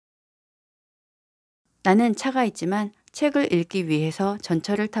 나는 차가 있지만 책을 읽기 위해서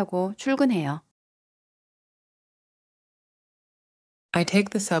전철을 타고 출근해요. I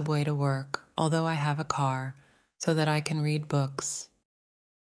take the subway to work, although I have a car, so that I can read books.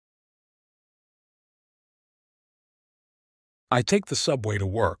 I take the subway to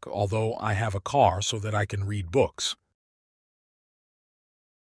work, although I have a car so that I can read books.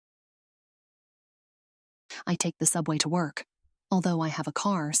 I take the subway to work, although I have a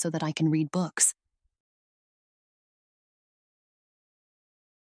car so that I can read books.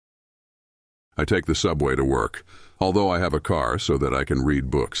 I take the subway to work, although I have a car so that I can read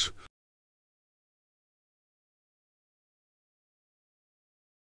books.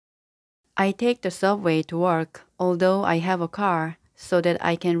 I take the subway to work, although I have a car, so that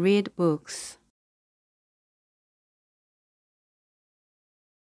I can read books.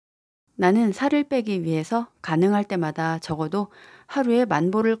 나는 살을 빼기 위해서 가능할 때마다 적어도 하루에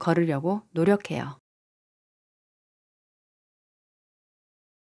 10,000보를 걸으려고 노력해요.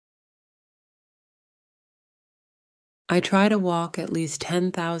 I try to walk at least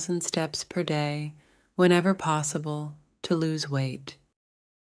 10,000 steps per day, whenever possible, to lose weight.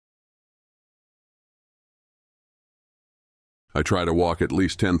 I try to walk at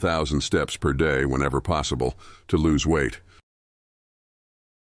least 10,000 steps per day whenever possible to lose weight.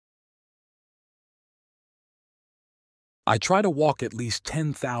 I try to walk at least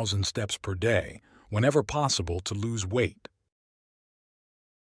 10,000 steps per day, whenever possible, to lose weight.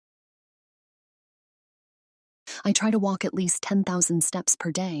 I try to walk at least 10,000 steps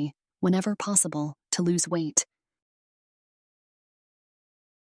per day, whenever possible, to lose weight.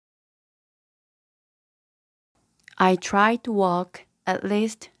 I try to walk at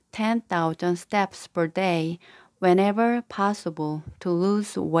least 10,000 steps per day whenever possible to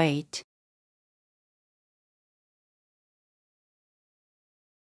lose weight.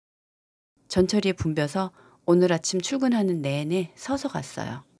 전철이 붐벼서 오늘 아침 출근하는 내내 서서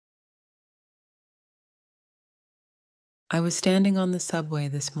갔어요. I was standing on the subway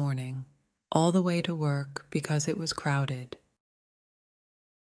this morning, all the way to work because it was crowded.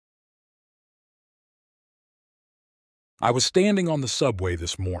 I was standing on the subway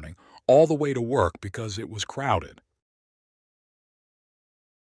this morning, all the way to work because it was crowded.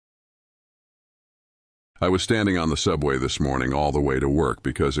 I was standing on the subway this morning all the way to work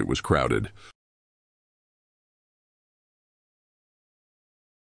because it was crowded.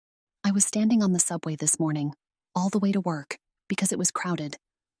 I was standing on the subway this morning, all the way to work, because it was crowded.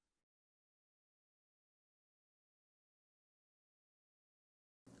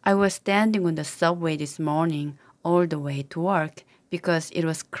 I was standing on the subway this morning all the way to work because it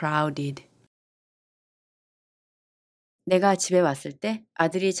was crowded. 내가 집에 왔을 때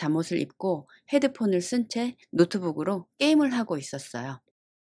아들이 잠옷을 입고 헤드폰을 쓴 채 노트북으로 게임을 하고 있었어요.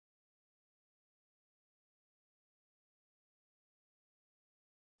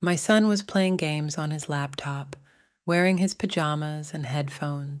 My son was playing games on his laptop, wearing his pajamas and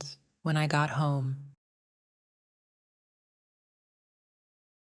headphones when I got home.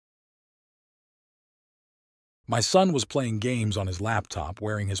 My son was playing games on his laptop,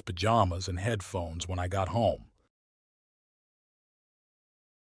 wearing his pajamas and headphones when I got home.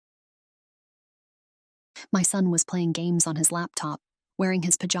 My son was playing games on his laptop, wearing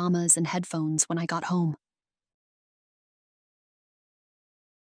his pajamas and headphones when I got home.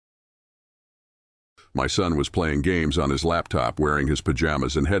 My son was playing games on his laptop wearing his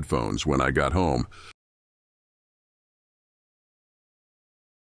pajamas and headphones when I got home.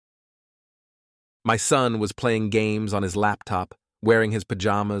 My son was playing games on his laptop, wearing his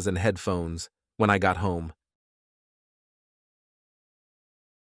pajamas and headphones when I got home.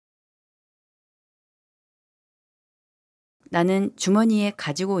 나는 주머니에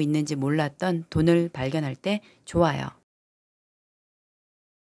가지고 있는지 몰랐던 돈을 발견할 때 좋아요.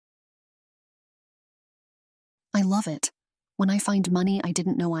 I love it when I find money I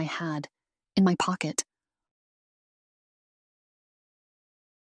didn't know I had in my pocket.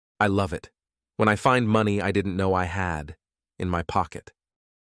 I love it when I find money I didn't know I had in my pocket.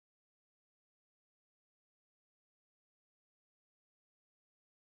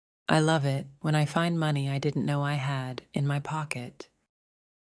 I love it when I find money I didn't know I had in my pocket.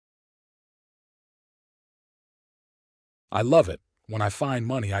 I love it when I find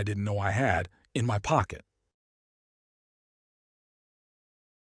money I didn't know I had in my pocket.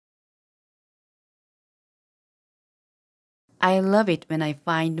 I love it when I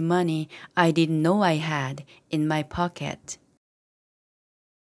find money I didn't know I had in my pocket.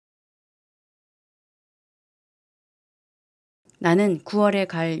 나는 9월에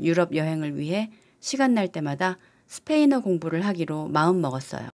갈 유럽 여행을 위해 시간 날 때마다 스페인어 공부를 하기로 마음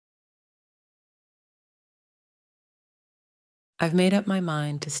먹었어요. I've made up my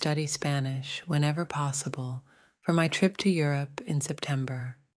mind to study Spanish whenever possible for my trip to Europe in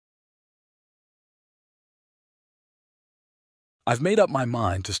September. I've made up my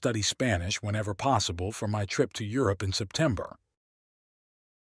mind to study Spanish whenever possible for my trip to Europe in September.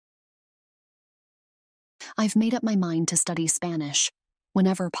 I've made up my mind to study Spanish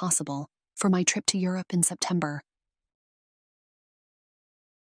whenever possible for my trip to Europe in September.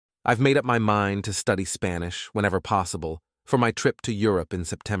 I've made up my mind to study Spanish whenever possible for my trip to Europe in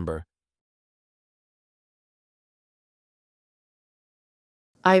September.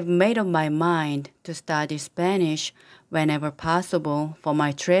 I've made up my mind to study Spanish whenever possible for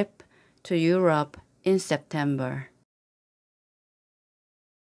my trip to Europe in September.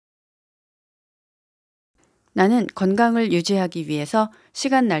 나는 건강을 유지하기 위해서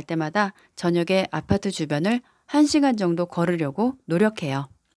시간 날 때마다 저녁에 아파트 주변을 1시간 정도 걸으려고 노력해요.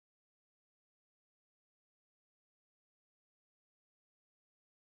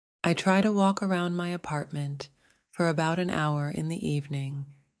 I try to walk around my apartment for about an hour in the evening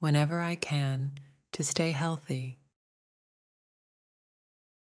whenever I can to stay healthy.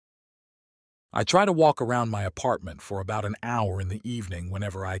 I try to walk around my apartment for about an hour in the evening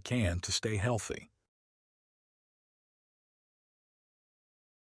whenever I can to stay healthy.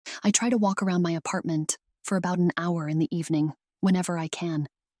 I try to walk around my apartment for about an hour in the evening whenever I can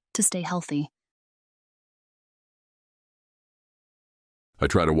to stay healthy. I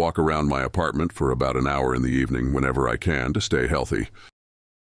try to walk around my apartment for about an hour in the evening whenever I can to stay healthy.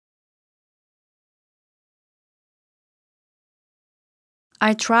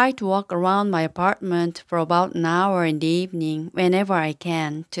 I try to walk around my apartment for about an hour in the evening whenever I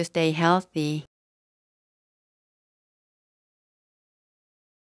can to stay healthy.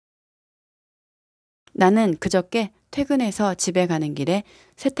 나는 그저께 퇴근해서 집에 가는 길에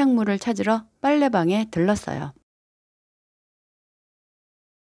세탁물을 찾으러 빨래방에 들렀어요.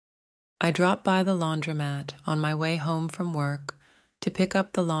 I dropped by the laundromat on my way home from work to pick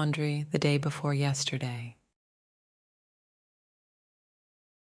up the laundry the day before yesterday.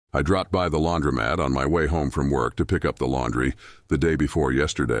 I dropped by the laundromat on my way home from work to pick up the laundry the day before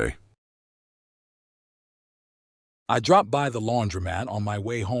yesterday. I dropped by the laundromat on my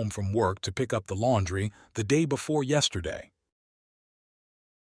way home from work to pick up the laundry the day before yesterday.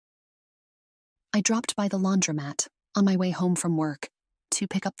 I dropped by the laundromat on my way home from work to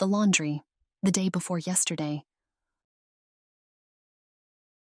pick up the laundry the day before yesterday.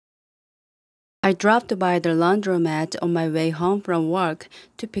 I dropped by the laundromat on my way home from work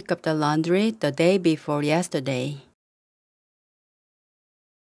to pick up the laundry the day before yesterday.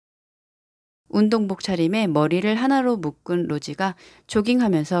 운동복 차림에 머리를 하나로 묶은 로지가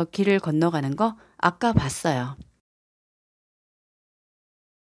조깅하면서 길을 건너가는 거 아까 봤어요.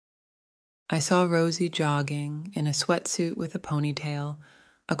 I saw Rosy jogging in a sweatsuit with a ponytail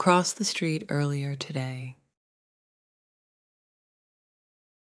across the street earlier today.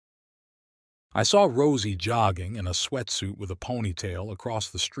 I saw Rosy jogging in a sweatsuit with a ponytail across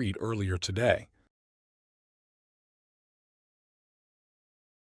the street earlier today.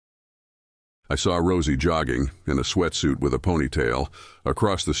 I saw Rosy jogging in a sweatsuit with a ponytail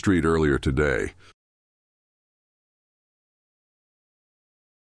across the street earlier today.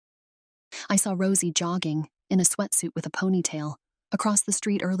 I saw Rosy jogging in a sweatsuit with a ponytail across the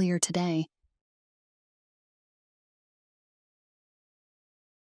street earlier today.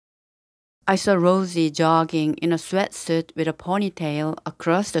 I saw Rosy jogging in a sweatsuit with a ponytail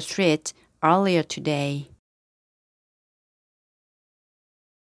across the street earlier today.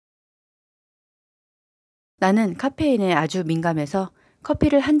 나는 카페인에 아주 민감해서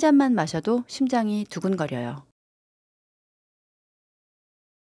커피를 한 잔만 마셔도 심장이 두근거려요.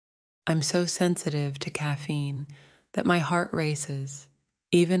 I'm so sensitive to caffeine that my heart races,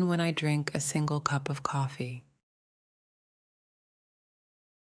 even when I drink a single cup of coffee.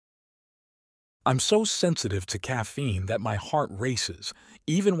 I'm so sensitive to caffeine that my heart races,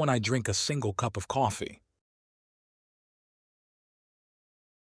 even when I drink a single cup of coffee.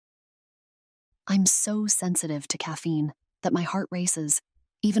 I'm so sensitive to caffeine that my heart races,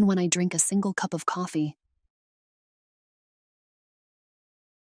 even when I drink a single cup of coffee.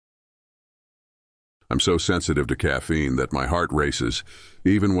 I'm so sensitive to caffeine that my heart races,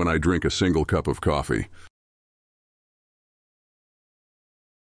 even when I drink a single cup of coffee.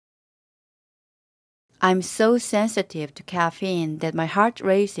 I'm so sensitive to caffeine that my heart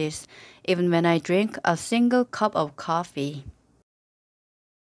races even when I drink a single cup of coffee.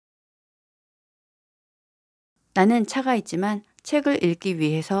 나는 차가 있지만 책을 읽기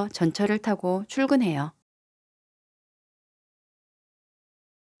위해서 전철을 타고 출근해요.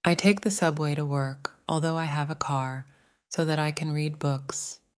 I take the subway to work, although I have a car, so that I can read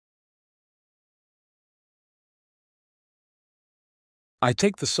books. I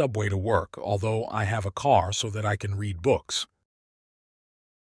take the subway to work, although I have a car so that I can read books.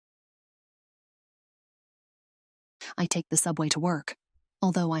 I take the subway to work,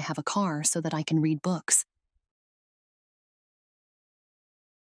 although I have a car so that I can read books.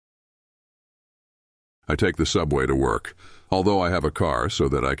 I take the subway to work, although I have a car so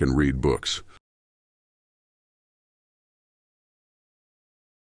that I can read books.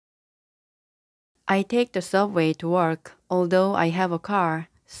 I take the subway to work, although I have a car,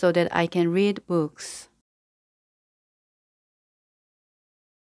 so that I can read books.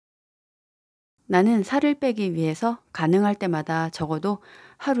 나는 살을 빼기 위해서 가능할 때마다 적어도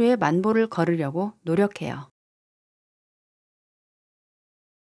하루에 10,000보를 걸으려고 노력해요.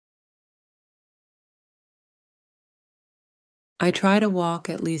 I try to walk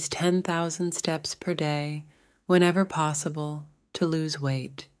at least 10,000 steps per day, whenever possible, to lose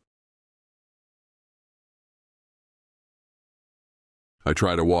weight. I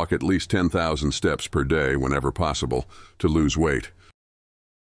try to walk at least 10,000 steps per day whenever possible to lose weight.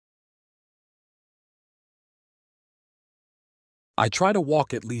 I try to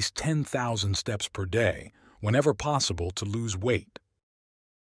walk at least 10,000 steps per day, whenever possible, to lose weight.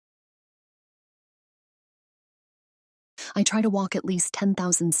 I try to walk at least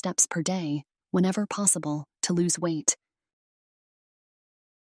 10,000 steps per day, whenever possible, to lose weight.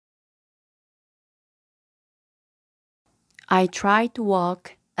 I try to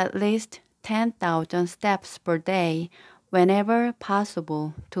walk at least 10,000 steps per day whenever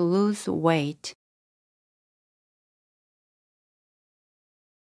possible to lose weight.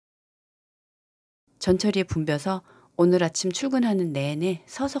 전철이 붐벼서 오늘 아침 출근하는 내내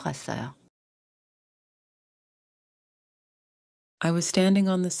서서 갔어요. I was standing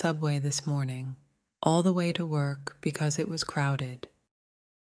on the subway this morning, all the way to work because it was crowded.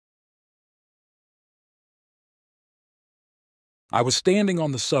 I was standing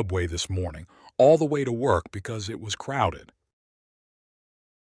on the subway this morning, all the way to work because it was crowded.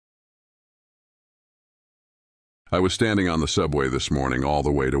 I was standing on the subway this morning all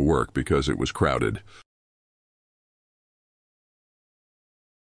the way to work because it was crowded.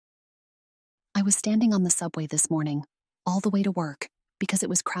 I was standing on the subway this morning, all the way to work, because it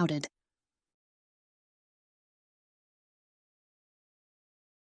was crowded.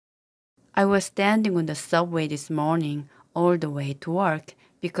 I was standing on the subway this morning all the way to work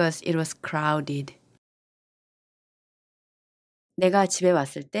because it was crowded. 내가 집에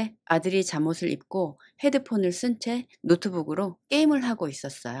왔을 때 아들이 잠옷을 입고 헤드폰을 쓴 채 노트북으로 게임을 하고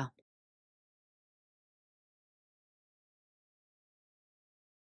있었어요.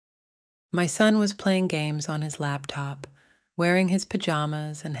 My son was playing games on his laptop, wearing his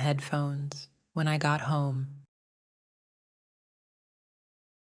pajamas and headphones when I got home.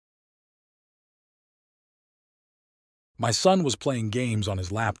 My son was playing games on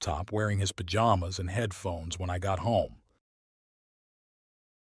his laptop, wearing his pajamas and headphones when I got home.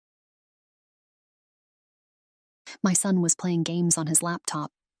 My son was playing games on his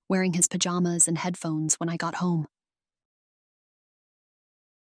laptop, wearing his pajamas and headphones when I got home.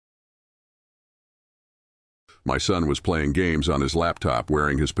 My son was playing games on his laptop,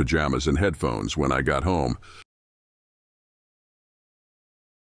 wearing his pajamas and headphones when I got home.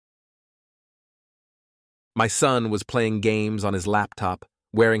 My son was playing games on his laptop,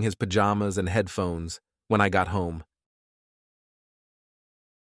 wearing his pajamas and headphones when I got home.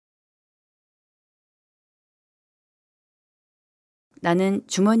 나는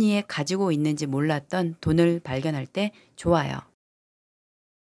주머니에 가지고 있는지 몰랐던 돈을 발견할 때 좋아요.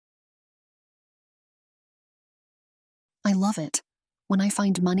 I love it when I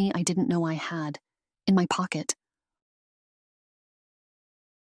find money I didn't know I had in my pocket.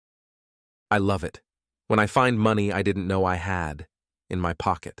 I love it when I find money I didn't know I had in my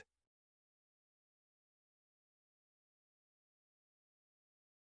pocket.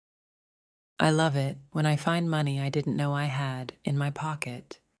 I love it when I find money I didn't know I had in my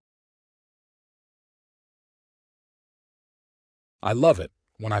pocket. I love it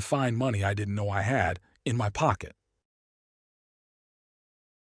when I find money I didn't know I had in my pocket.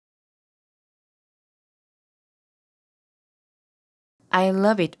 I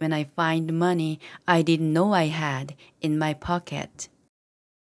love it when I find money I didn't know I had in my pocket.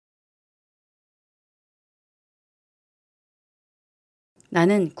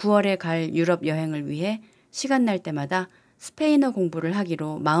 나는 9월에 갈 유럽 여행을 위해 시간 날 때마다 스페인어 공부를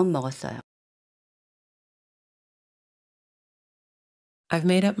하기로 마음 먹었어요. I've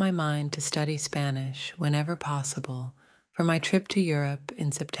made up my mind to study Spanish whenever possible for my trip to Europe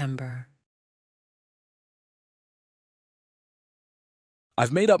in September.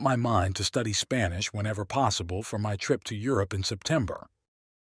 I've made up my mind to study Spanish whenever possible for my trip to Europe in September.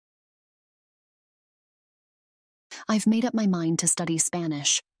 I've made up my mind to study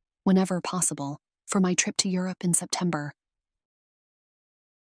Spanish whenever possible for my trip to Europe in September.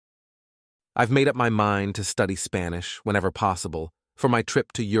 I've made up my mind to study Spanish whenever possible for my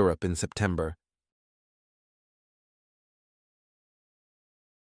trip to Europe in September.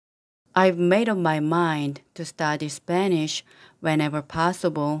 I've made up my mind to study Spanish whenever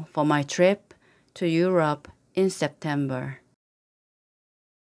possible for my trip to Europe in September.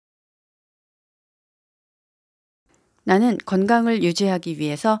 나는 건강을 유지하기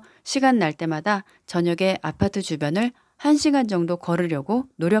위해서 시간 날 때마다 저녁에 아파트 주변을 1시간 정도 걸으려고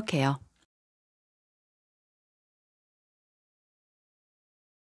노력해요.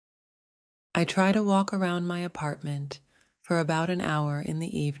 I try to walk around my apartment for about an hour in the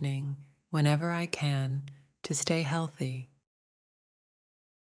evening whenever I can to stay healthy.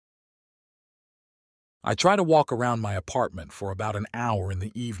 I try to walk around my apartment for about an hour in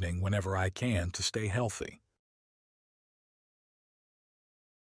the evening whenever I can to stay healthy.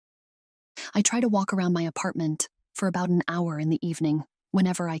 I try to walk around my apartment for about an hour in the evening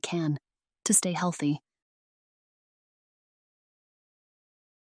whenever I can to stay healthy.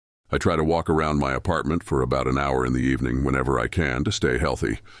 I try to walk around my apartment for about an hour in the evening whenever I can to stay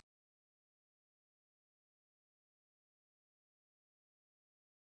healthy.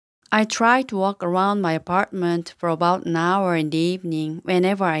 I try to walk around my apartment for about an hour in the evening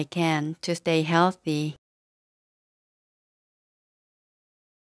whenever I can to stay healthy.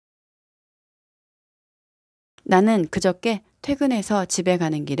 나는 그저께 퇴근해서 집에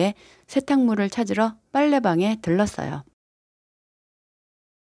가는 길에 세탁물을 찾으러 빨래방에 들렀어요.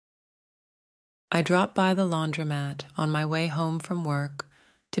 I dropped by the laundromat on my way home from work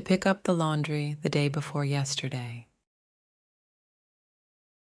to pick up the laundry the day before yesterday.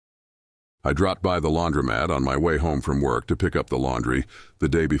 I dropped by the laundromat on my way home from work to pick up the laundry the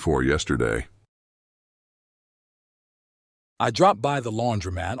day before yesterday. I dropped by the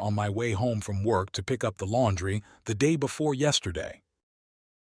laundromat on my way home from work to pick up the laundry the day before yesterday.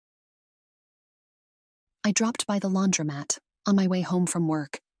 I dropped by the laundromat on my way home from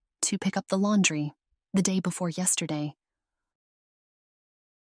work to pick up the laundry the day before yesterday.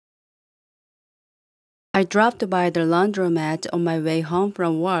 I dropped by the laundromat on my way home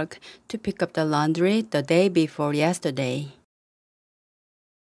from work to pick up the laundry the day before yesterday.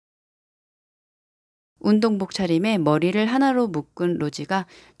 운동복 차림에 머리를 하나로 묶은 로지가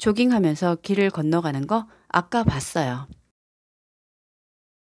조깅하면서 길을 건너가는 거 아까 봤어요.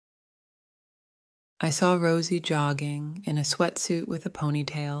 I saw Rosy jogging in a sweatsuit with a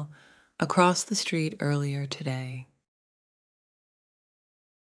ponytail across the street earlier today.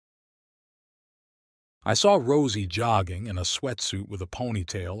 I saw Rosy jogging in a sweatsuit with a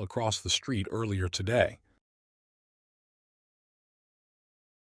ponytail across the street earlier today.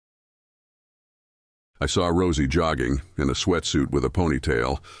 I saw Rosy jogging in a sweatsuit with a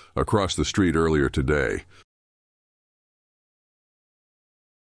ponytail across the street earlier today.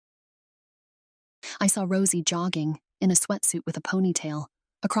 I saw Rosy jogging in a sweatsuit with a ponytail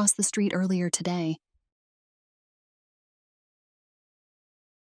across the street earlier today.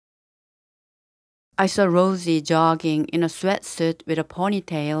 I saw Rosy jogging in a sweatsuit with a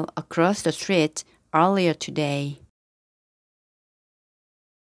ponytail across the street earlier today.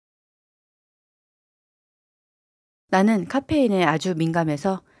 나는 카페인에 아주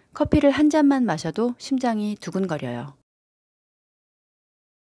민감해서 커피를 한 잔만 마셔도 심장이 두근거려요.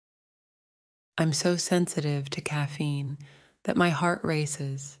 I'm so sensitive to caffeine that my heart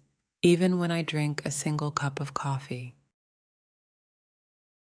races, even when I drink a single cup of coffee.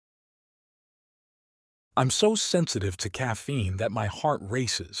 I'm so sensitive to caffeine that my heart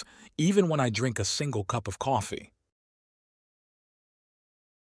races, even when I drink a single cup of coffee.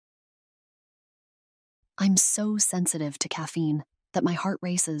 I'm so sensitive to caffeine that my heart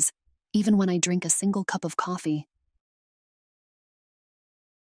races, even when I drink a single cup of coffee.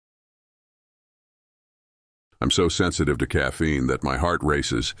 I'm so sensitive to caffeine that my heart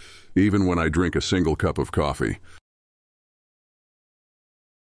races, even when I drink a single cup of coffee.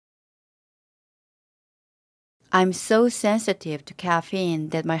 I'm so sensitive to caffeine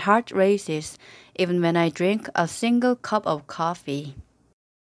that my heart races even when I drink a single cup of coffee.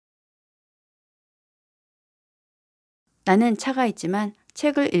 나는 차가 있지만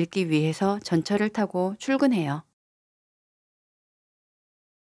책을 읽기 위해서 전철을 타고 출근해요.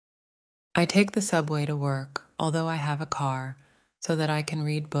 I take the subway to work, although I have a car, so that I can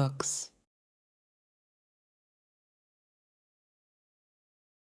read books.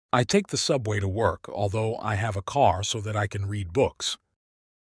 I take the subway to work, although I have a car so that I can read books.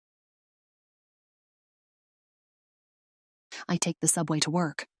 I take the subway to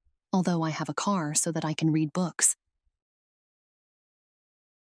work, although I have a car so that I can read books.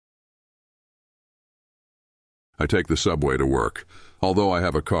 I take the subway to work, although I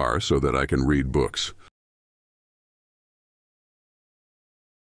have a car so that I can read books.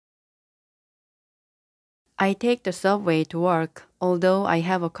 I take the subway to work, although I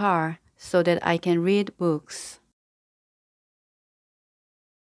have a car, so that I can read books.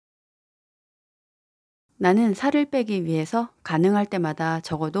 나는 살을 빼기 위해서 가능할 때마다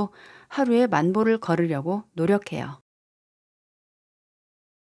적어도 하루에 10,000보를 걸으려고 노력해요.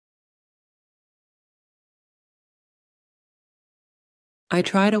 I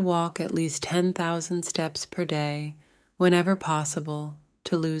try to walk at least 10,000 steps per day, whenever possible,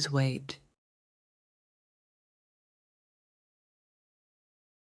 to lose weight.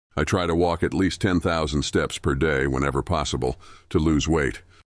 I try to walk at least 10,000 steps per day whenever possible to lose weight.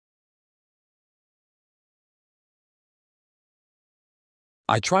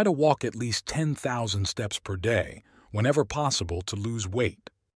 I try to walk at least 10,000 steps per day, whenever possible, to lose weight.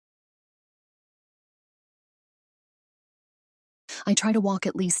 I try to walk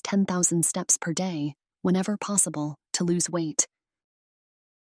at least 10,000 steps per day, whenever possible, to lose weight.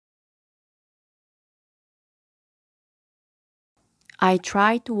 I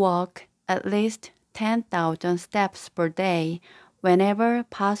try to walk at least 10,000 steps per day whenever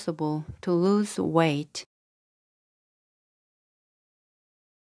possible to lose weight.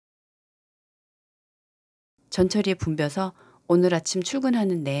 전철이 붐벼서 오늘 아침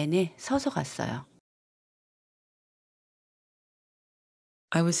출근하는 내내 서서 갔어요.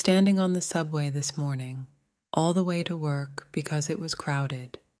 I was standing on the subway this morning, all the way to work because it was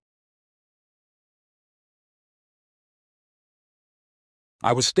crowded.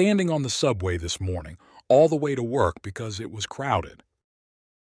 I was standing on the subway this morning, all the way to work because it was crowded.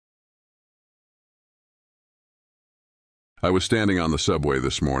 I was standing on the subway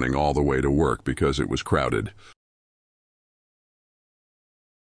this morning all the way to work because it was crowded.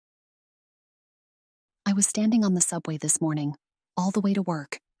 I was standing on the subway this morning, all the way to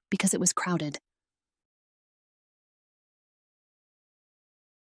work, because it was crowded.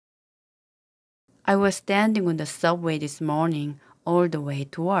 I was standing on the subway this morning all the way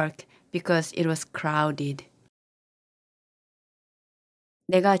to work because it was crowded.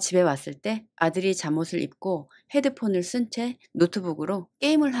 내가 집에 왔을 때 아들이 잠옷을 입고 헤드폰을 쓴 채 노트북으로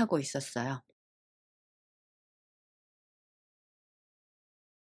게임을 하고 있었어요.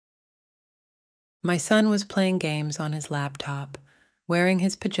 My son was playing games on his laptop, wearing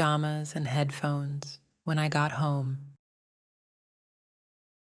his pajamas and headphones when I got home.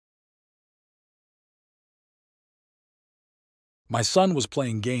 My son was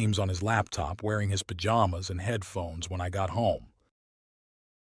playing games on his laptop, wearing his pajamas and headphones when I got home.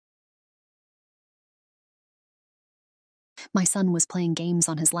 My son was playing games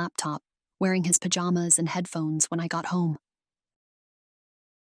on his laptop, wearing his pajamas and headphones when I got home.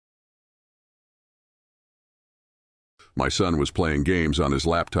 My son was playing games on his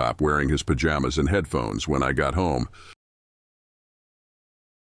laptop, wearing his pajamas and headphones when I got home.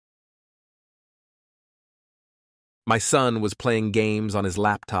 My son was playing games on his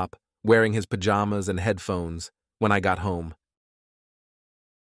laptop, wearing his pajamas and headphones when I got home.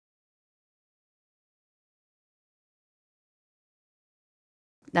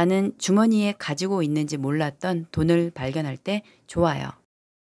 나는 주머니에 가지고 있는지 몰랐던 돈을 발견할 때 좋아요.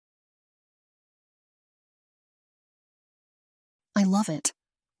 I love it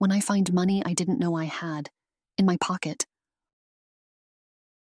when I find money I didn't know I had in my pocket.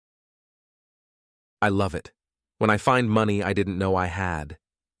 I love it when I find money I didn't know I had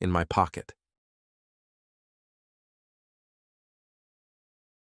in my pocket.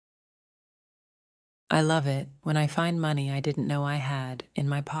 I love it when I find money I didn't know I had in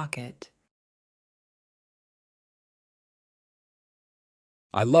my pocket.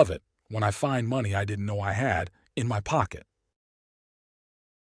 I love it when I find money I didn't know I had in my pocket.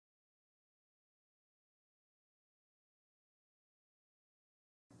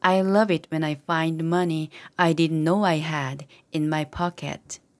 I love it when I find money I didn't know I had in my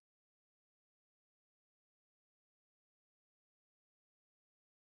pocket.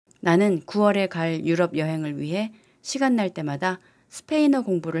 나는 9월에 갈 유럽 여행을 위해 시간 날 때마다 스페인어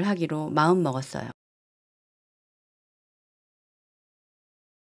공부를 하기로 마음 먹었어요.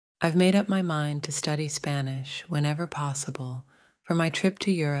 I've made up my mind to study Spanish whenever possible for my trip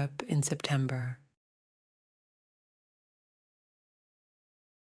to Europe in September.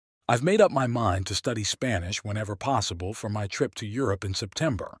 I've made up my mind to study Spanish whenever possible for my trip to Europe in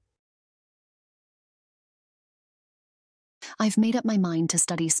September. I've made up my mind to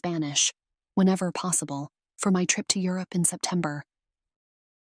study Spanish whenever possible for my trip to Europe in September.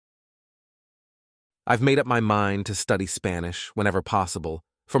 I've made up my mind to study Spanish whenever possible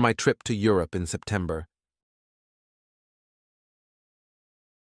for my trip to Europe in September.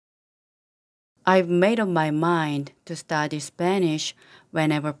 I've made up my mind to study Spanish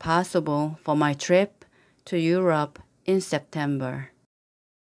whenever possible for my trip to Europe in September.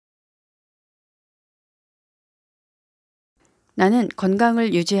 나는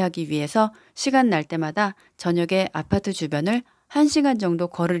건강을 유지하기 위해서 시간 날 때마다 저녁에 아파트 주변을 1시간 정도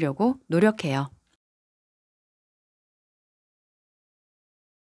걸으려고 노력해요.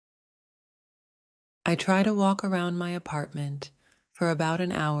 I try to walk around my apartment for about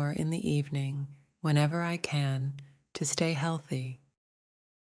an hour in the evening whenever I can to stay healthy.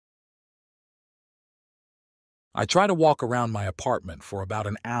 I try to walk around my apartment for about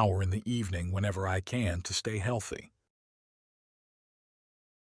an hour in the evening whenever I can to stay healthy.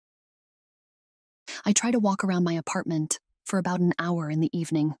 I try to walk around my apartment for about an hour in the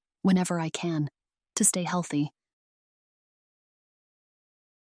evening whenever I can to stay healthy.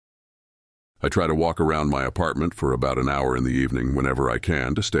 I try to walk around my apartment for about an hour in the evening whenever I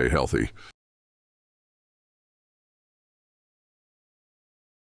can to stay healthy.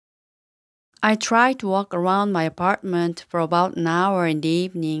 I try to walk around my apartment for about an hour in the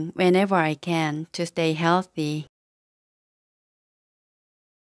evening whenever I can to stay healthy.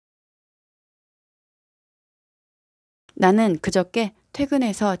 나는 그저께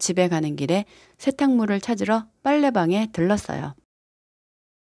퇴근해서 집에 가는 길에 세탁물을 찾으러 빨래방에 들렀어요.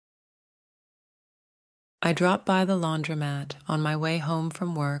 I dropped by the laundromat on my way home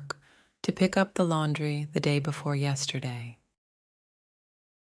from work to pick up the laundry the day before yesterday.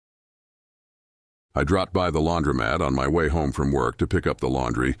 I dropped by the laundromat on my way home from work to pick up the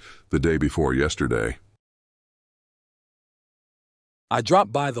laundry the day before yesterday. I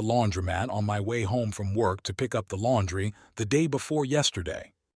dropped by the laundromat on my way home from work to pick up the laundry the day before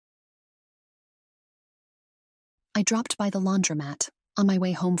yesterday. I dropped by the laundromat on my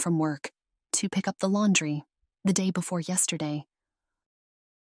way home from work to pick up the laundry the day before yesterday.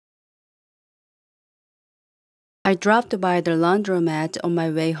 I dropped by the laundromat on my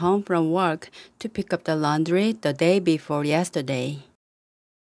way home from work to pick up the laundry the day before yesterday.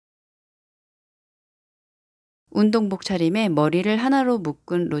 운동복 차림에 머리를 하나로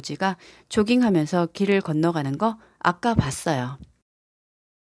묶은 로지가 조깅하면서 길을 건너가는 거 아까 봤어요.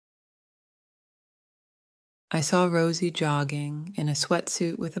 I saw Rosy jogging in a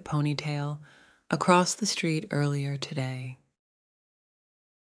sweatsuit with a ponytail across the street earlier today.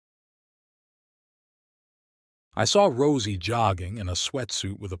 I saw Rosy jogging in a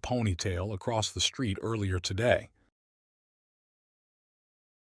sweatsuit with a ponytail across the street earlier today.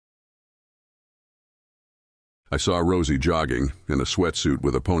 I saw Rosy jogging in a sweatsuit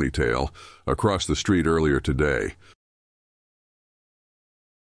with a ponytail across the street earlier today.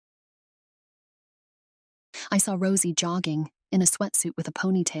 I saw Rosy jogging in a sweatsuit with a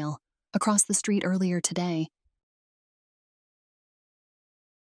ponytail across the street earlier today.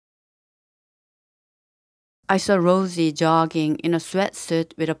 I saw Rosy jogging in a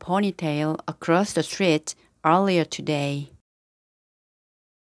sweatsuit with a ponytail across the street earlier today.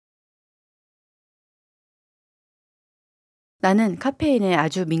 나는 카페인에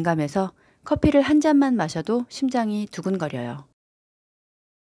아주 민감해서 커피를 한 잔만 마셔도 심장이 두근거려요.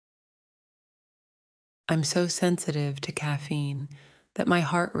 I'm so sensitive to caffeine that my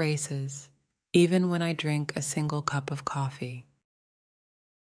heart races, even when I drink a single cup of coffee.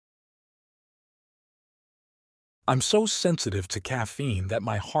 I'm so sensitive to caffeine that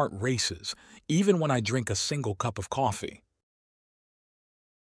my heart races, even when I drink a single cup of coffee.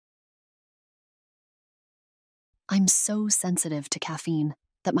 I'm so sensitive to caffeine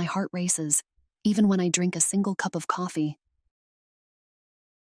that my heart races, even when I drink a single cup of coffee.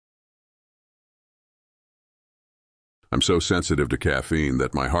 I'm so sensitive to caffeine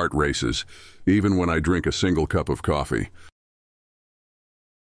that my heart races, even when I drink a single cup of coffee.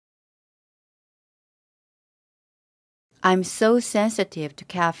 I'm so sensitive to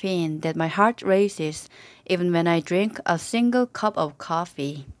caffeine that my heart races even when I drink a single cup of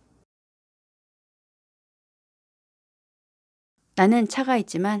coffee. 나는 차가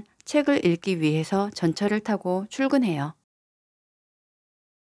있지만 책을 읽기 위해서 전철을 타고 출근해요.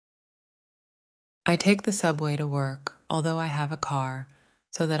 I take the subway to work, although I have a car,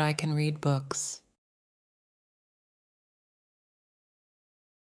 so that I can read books.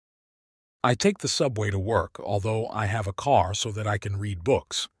 I take the subway to work, although I have a car so that I can read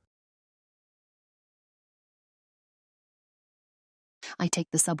books. I take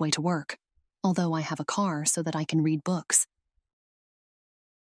the subway to work, although I have a car so that I can read books.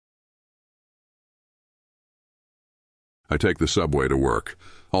 I take the subway to work,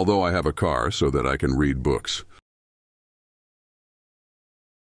 although I have a car so that I can read books.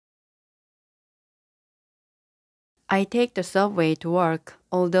 I take the subway to work,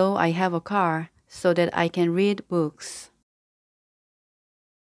 although I have a car, so that I can read books.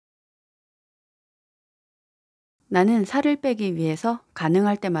 나는 살을 빼기 위해서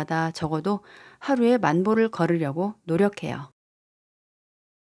가능할 때마다 적어도 하루에 10,000보를 걸으려고 노력해요.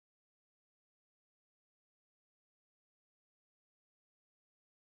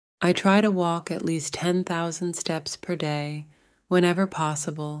 I try to walk at least 10,000 steps per day, whenever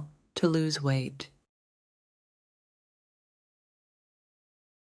possible, to lose weight.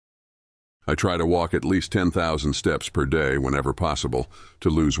 I try to walk at least 10,000 steps per day whenever possible to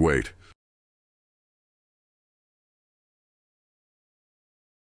lose weight.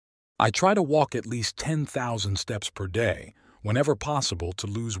 I try to walk at least 10,000 steps per day, whenever possible, to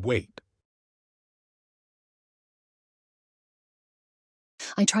lose weight.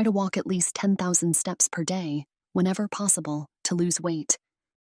 I try to walk at least 10,000 steps per day, whenever possible, to lose weight.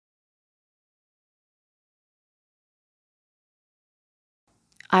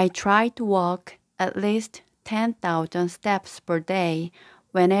 I try to walk at least 10,000 steps per day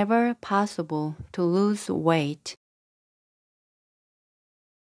whenever possible to lose weight.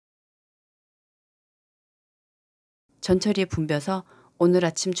 전철이 붐벼서 오늘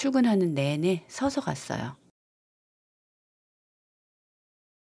아침 출근하는 내내 서서 갔어요.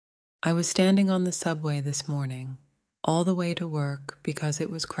 I was standing on the subway this morning, all the way to work because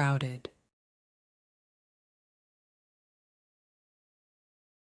it was crowded.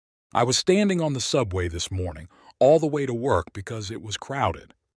 I was standing on the subway this morning, all the way to work because it was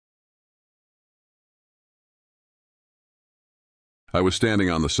crowded. I was standing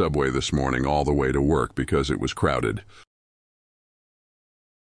on the subway this morning all the way to work because it was crowded.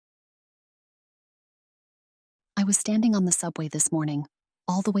 I was standing on the subway this morning,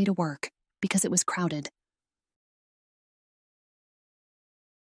 all the way to work, because it was crowded.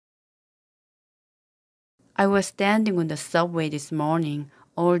 I was standing on the subway this morning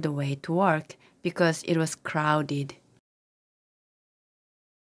all the way to work because it was crowded.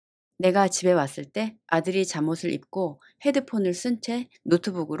 내가 집에 왔을 때 아들이 잠옷을 입고 헤드폰을 쓴 채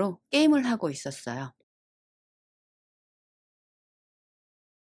노트북으로 게임을 하고 있었어요.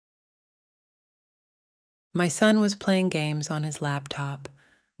 My son was playing games on his laptop,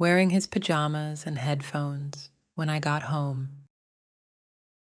 wearing his pajamas and headphones when I got home.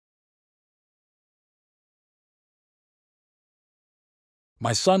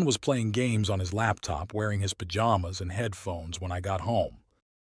 My son was playing games on his laptop, wearing his pajamas and headphones when I got home.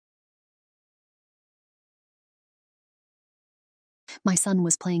 My son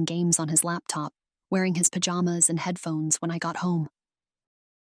was playing games on his laptop, wearing his pajamas and headphones when I got home.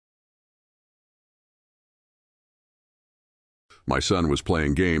 My son was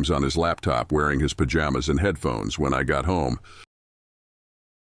playing games on his laptop wearing his pajamas and headphones when I got home.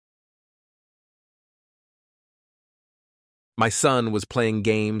 My son was playing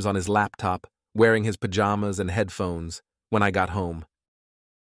games on his laptop, wearing his pajamas and headphones when I got home.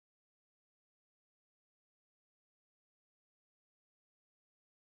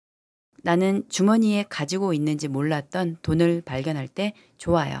 나는 주머니에 가지고 있는지 몰랐던 돈을 발견할 때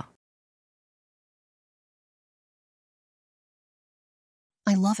좋아요.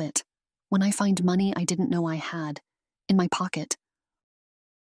 I love it when I find money I didn't know I had in my pocket.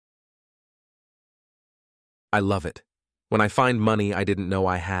 I love it when I find money I didn't know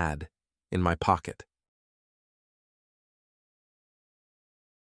I had in my pocket.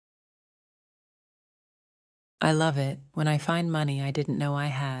 I love it when I find money I didn't know I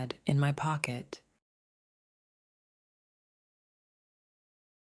had in my pocket.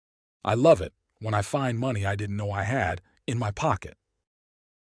 I love it when I find money I didn't know I had in my pocket.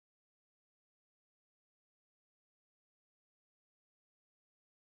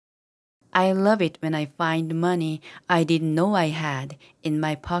 I love it when I find money I didn't know I had in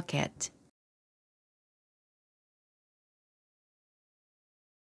my pocket.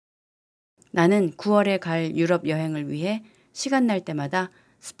 나는 9월에 갈 유럽 여행을 위해 시간 날 때마다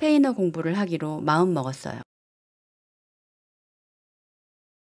스페인어 공부를 하기로 마음 먹었어요.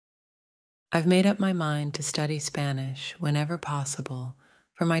 I've made up my mind to study Spanish whenever possible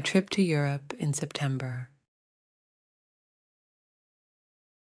for my trip to Europe in September.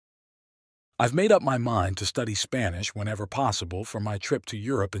 I've made up my mind to study Spanish whenever possible for my trip to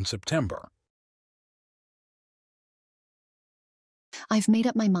Europe in September. I've made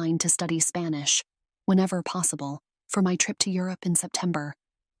up my mind to study Spanish whenever possible for my trip to Europe in September.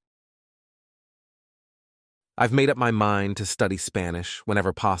 I've made up my mind to study Spanish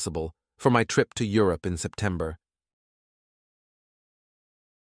whenever possible for my trip to Europe in September.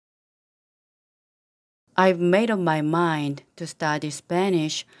 I've made up my mind to study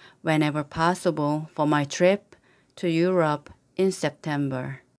Spanish whenever possible for my trip to Europe in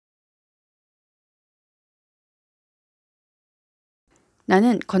September.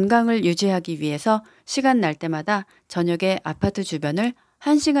 나는 건강을 유지하기 위해서 시간 날 때마다 저녁에 아파트 주변을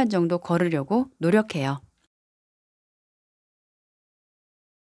 1시간 정도 걸으려고 노력해요.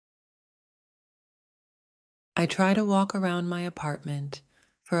 I try to walk around my apartment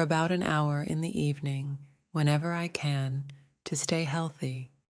for about an hour in the evening whenever I can to stay healthy.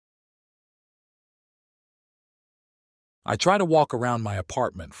 I try to walk around my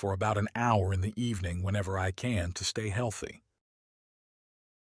apartment for about an hour in the evening whenever I can to stay healthy.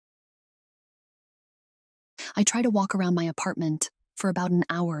 I try to walk around my apartment for about an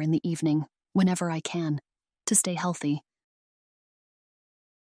hour in the evening whenever I can to stay healthy.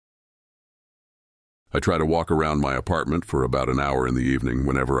 I try to walk around my apartment for about an hour in the evening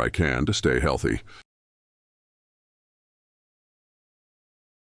whenever I can to stay healthy.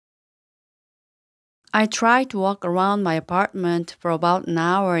 I try to walk around my apartment for about an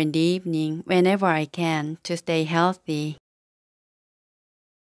hour in the evening whenever I can to stay healthy.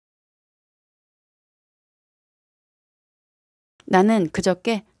 나는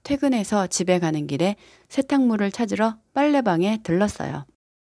그저께 퇴근해서 집에 가는 길에 세탁물을 찾으러 빨래방에 들렀어요.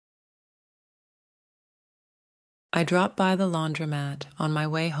 I dropped by the laundromat on my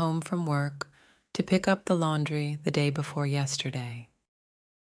way home from work to pick up the laundry the day before yesterday.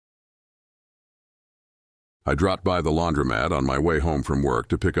 I dropped by the laundromat on my way home from work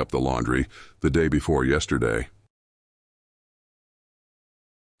to pick up the laundry the day before yesterday.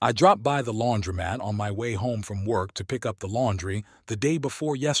 I dropped by the laundromat on my way home from work to pick up the laundry the day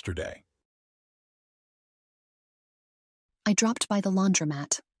before yesterday. I dropped by the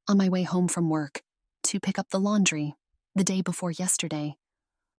laundromat on my way home from work to pick up the laundry the day before yesterday.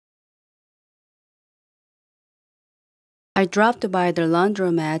 I dropped by the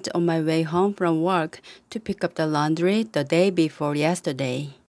laundromat on my way home from work to pick up the laundry the day before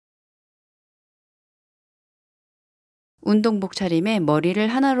yesterday. 운동복 차림에 머리를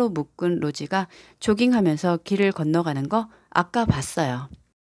하나로 묶은 로지가 조깅하면서 길을 건너가는 거 아까 봤어요.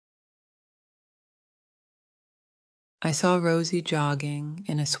 I saw Rosy jogging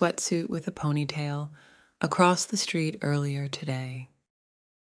in a sweatsuit with a ponytail across the street earlier today.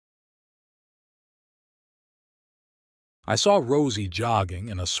 I saw Rosy jogging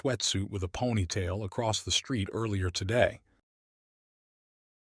in a sweatsuit with a ponytail across the street earlier today.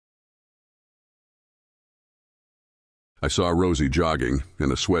 I saw Rosy jogging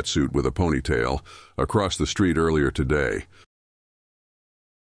in a sweatsuit with a ponytail across the street earlier today.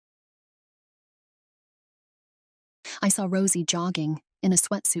 I saw Rosy jogging in a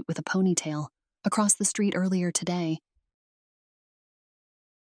sweatsuit with a ponytail across the street earlier today.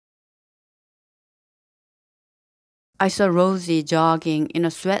 I saw Rosy jogging in a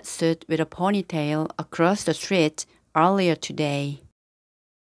sweatsuit with a ponytail across the street earlier today.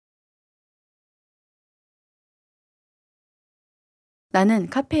 나는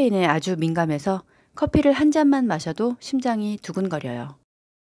카페인에 아주 민감해서 커피를 한 잔만 마셔도 심장이 두근거려요.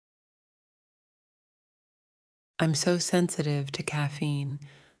 I'm so sensitive to caffeine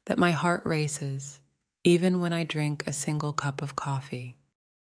that my heart races, even when I drink a single cup of coffee.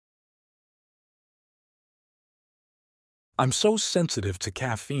 I'm so sensitive to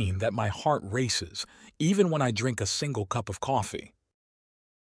caffeine that my heart races, even when I drink a single cup of coffee.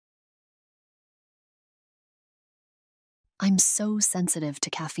 I'm so sensitive to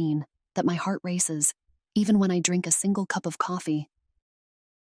caffeine that my heart races, even when I drink a single cup of coffee.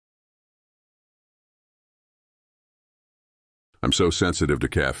 I'm so sensitive to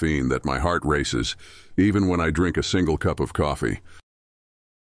caffeine that my heart races, even when I drink a single cup of coffee.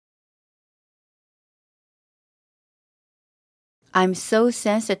 I'm so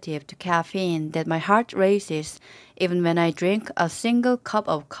sensitive to caffeine that my heart races even when I drink a single cup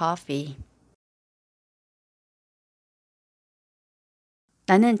of coffee.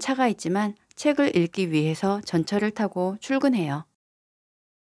 나는 차가 있지만 책을 읽기 위해서 전철을 타고 출근해요.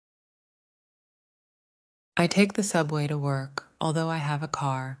 I take the subway to work, although I have a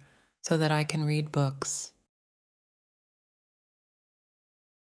car, so that I can read books.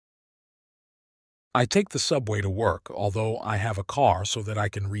 I take the subway to work, although I have a car so that I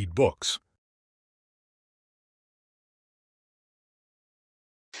can read books.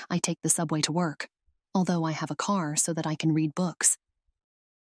 I take the subway to work, although I have a car so that I can read books.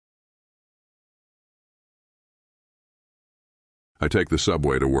 I take the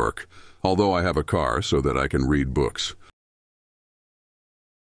subway to work, although I have a car so that I can read books.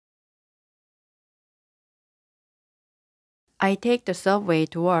 I take the subway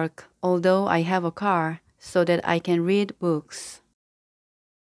to work, although I have a car, so that I can read books.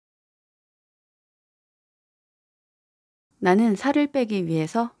 나는 살을 빼기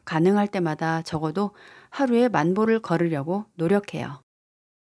위해서 가능할 때마다 적어도 하루에 10,000보를 걸으려고 노력해요.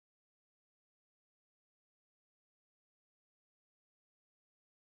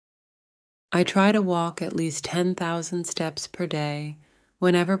 I try to walk at least 10,000 steps per day,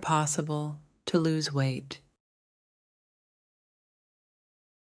 whenever possible, to lose weight.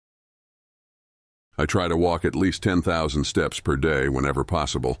 I try to walk at least 10,000 steps per day whenever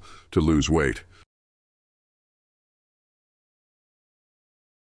possible to lose weight.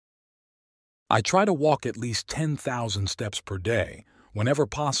 I try to walk at least 10,000 steps per day, whenever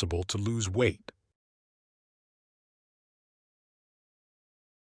possible, to lose weight.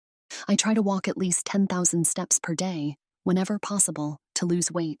 I try to walk at least 10,000 steps per day, whenever possible, to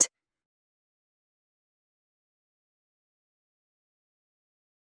lose weight.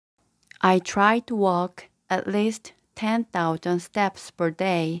 I try to walk at least 10,000 steps per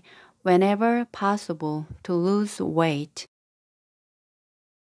day whenever possible to lose weight.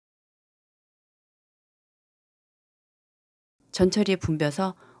 전철이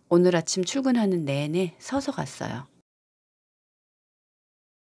붐벼서 오늘 아침 출근하는 내내 서서 갔어요.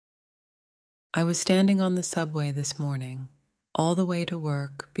 I was standing on the subway this morning, all the way to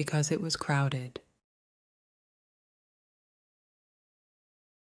work because it was crowded.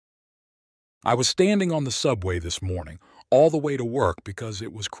 I was standing on the subway this morning, all the way to work because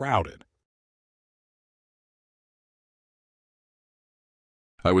it was crowded.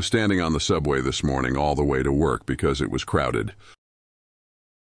 I was standing on the subway this morning all the way to work because it was crowded.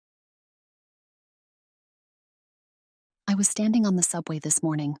 I was standing on the subway this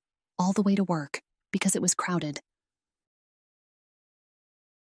morning, all the way to work, because it was crowded.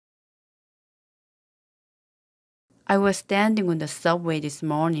 I was standing on the subway this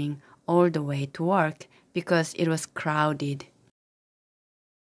morning all the way to work because it was crowded.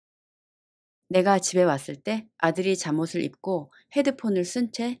 내가 집에 왔을 때 아들이 잠옷을 입고 헤드폰을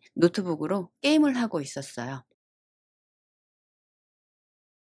쓴 채 노트북으로 게임을 하고 있었어요.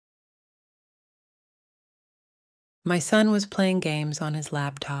 My son was playing games on his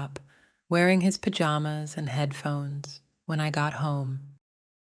laptop, wearing his pajamas and headphones when I got home.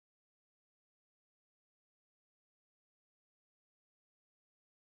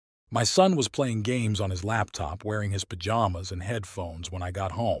 My son was playing games on his laptop, wearing his pajamas and headphones when I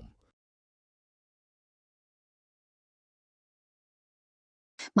got home.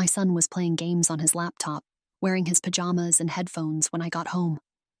 My son was playing games on his laptop, wearing his pajamas and headphones when I got home.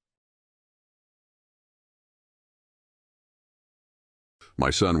 My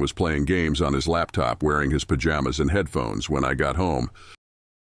son was playing games on his laptop, wearing his pajamas and headphones when I got home.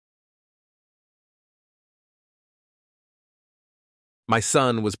 My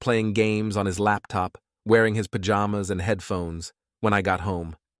son was playing games on his laptop, wearing his pajamas and headphones when I got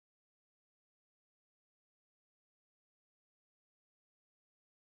home.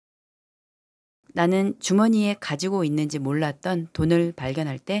 나는 주머니에 가지고 있는지 몰랐던 돈을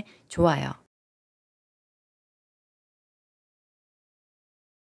발견할 때 좋아요.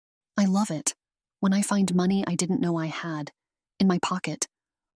 I love it when I find money I didn't know I had in my pocket.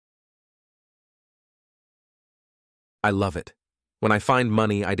 I love it when I find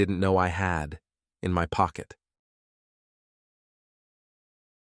money I didn't know I had in my pocket.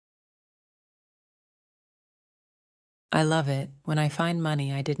 I love it when I find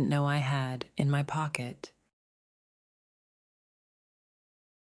money I didn't know I had in my pocket.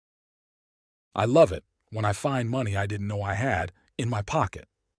 I love it when I find money I didn't know I had in my pocket.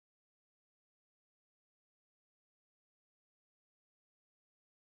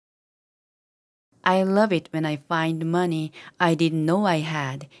 I love it when I find money I didn't know I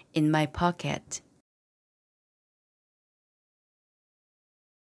had in my pocket.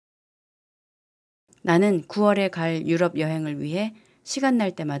 나는 9월에 갈 유럽 여행을 위해 시간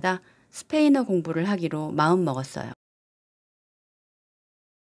날 때마다 스페인어 공부를 하기로 마음 먹었어요.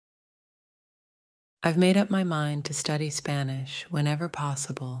 I've made up my mind to study Spanish whenever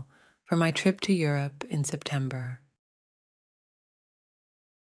possible for my trip to Europe in September.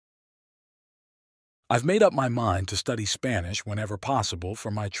 I've made up my mind to study Spanish whenever possible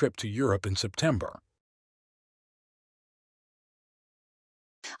for my trip to Europe in September.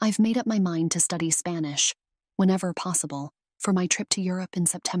 I've made up my mind to study Spanish whenever possible for my trip to Europe in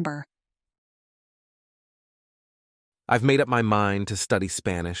September. I've made up my mind to study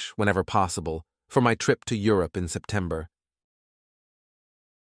Spanish whenever possible for my trip to Europe in September.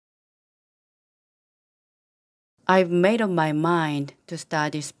 I've made up my mind to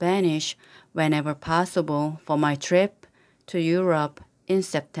study Spanish whenever possible for my trip to Europe in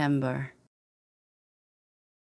September.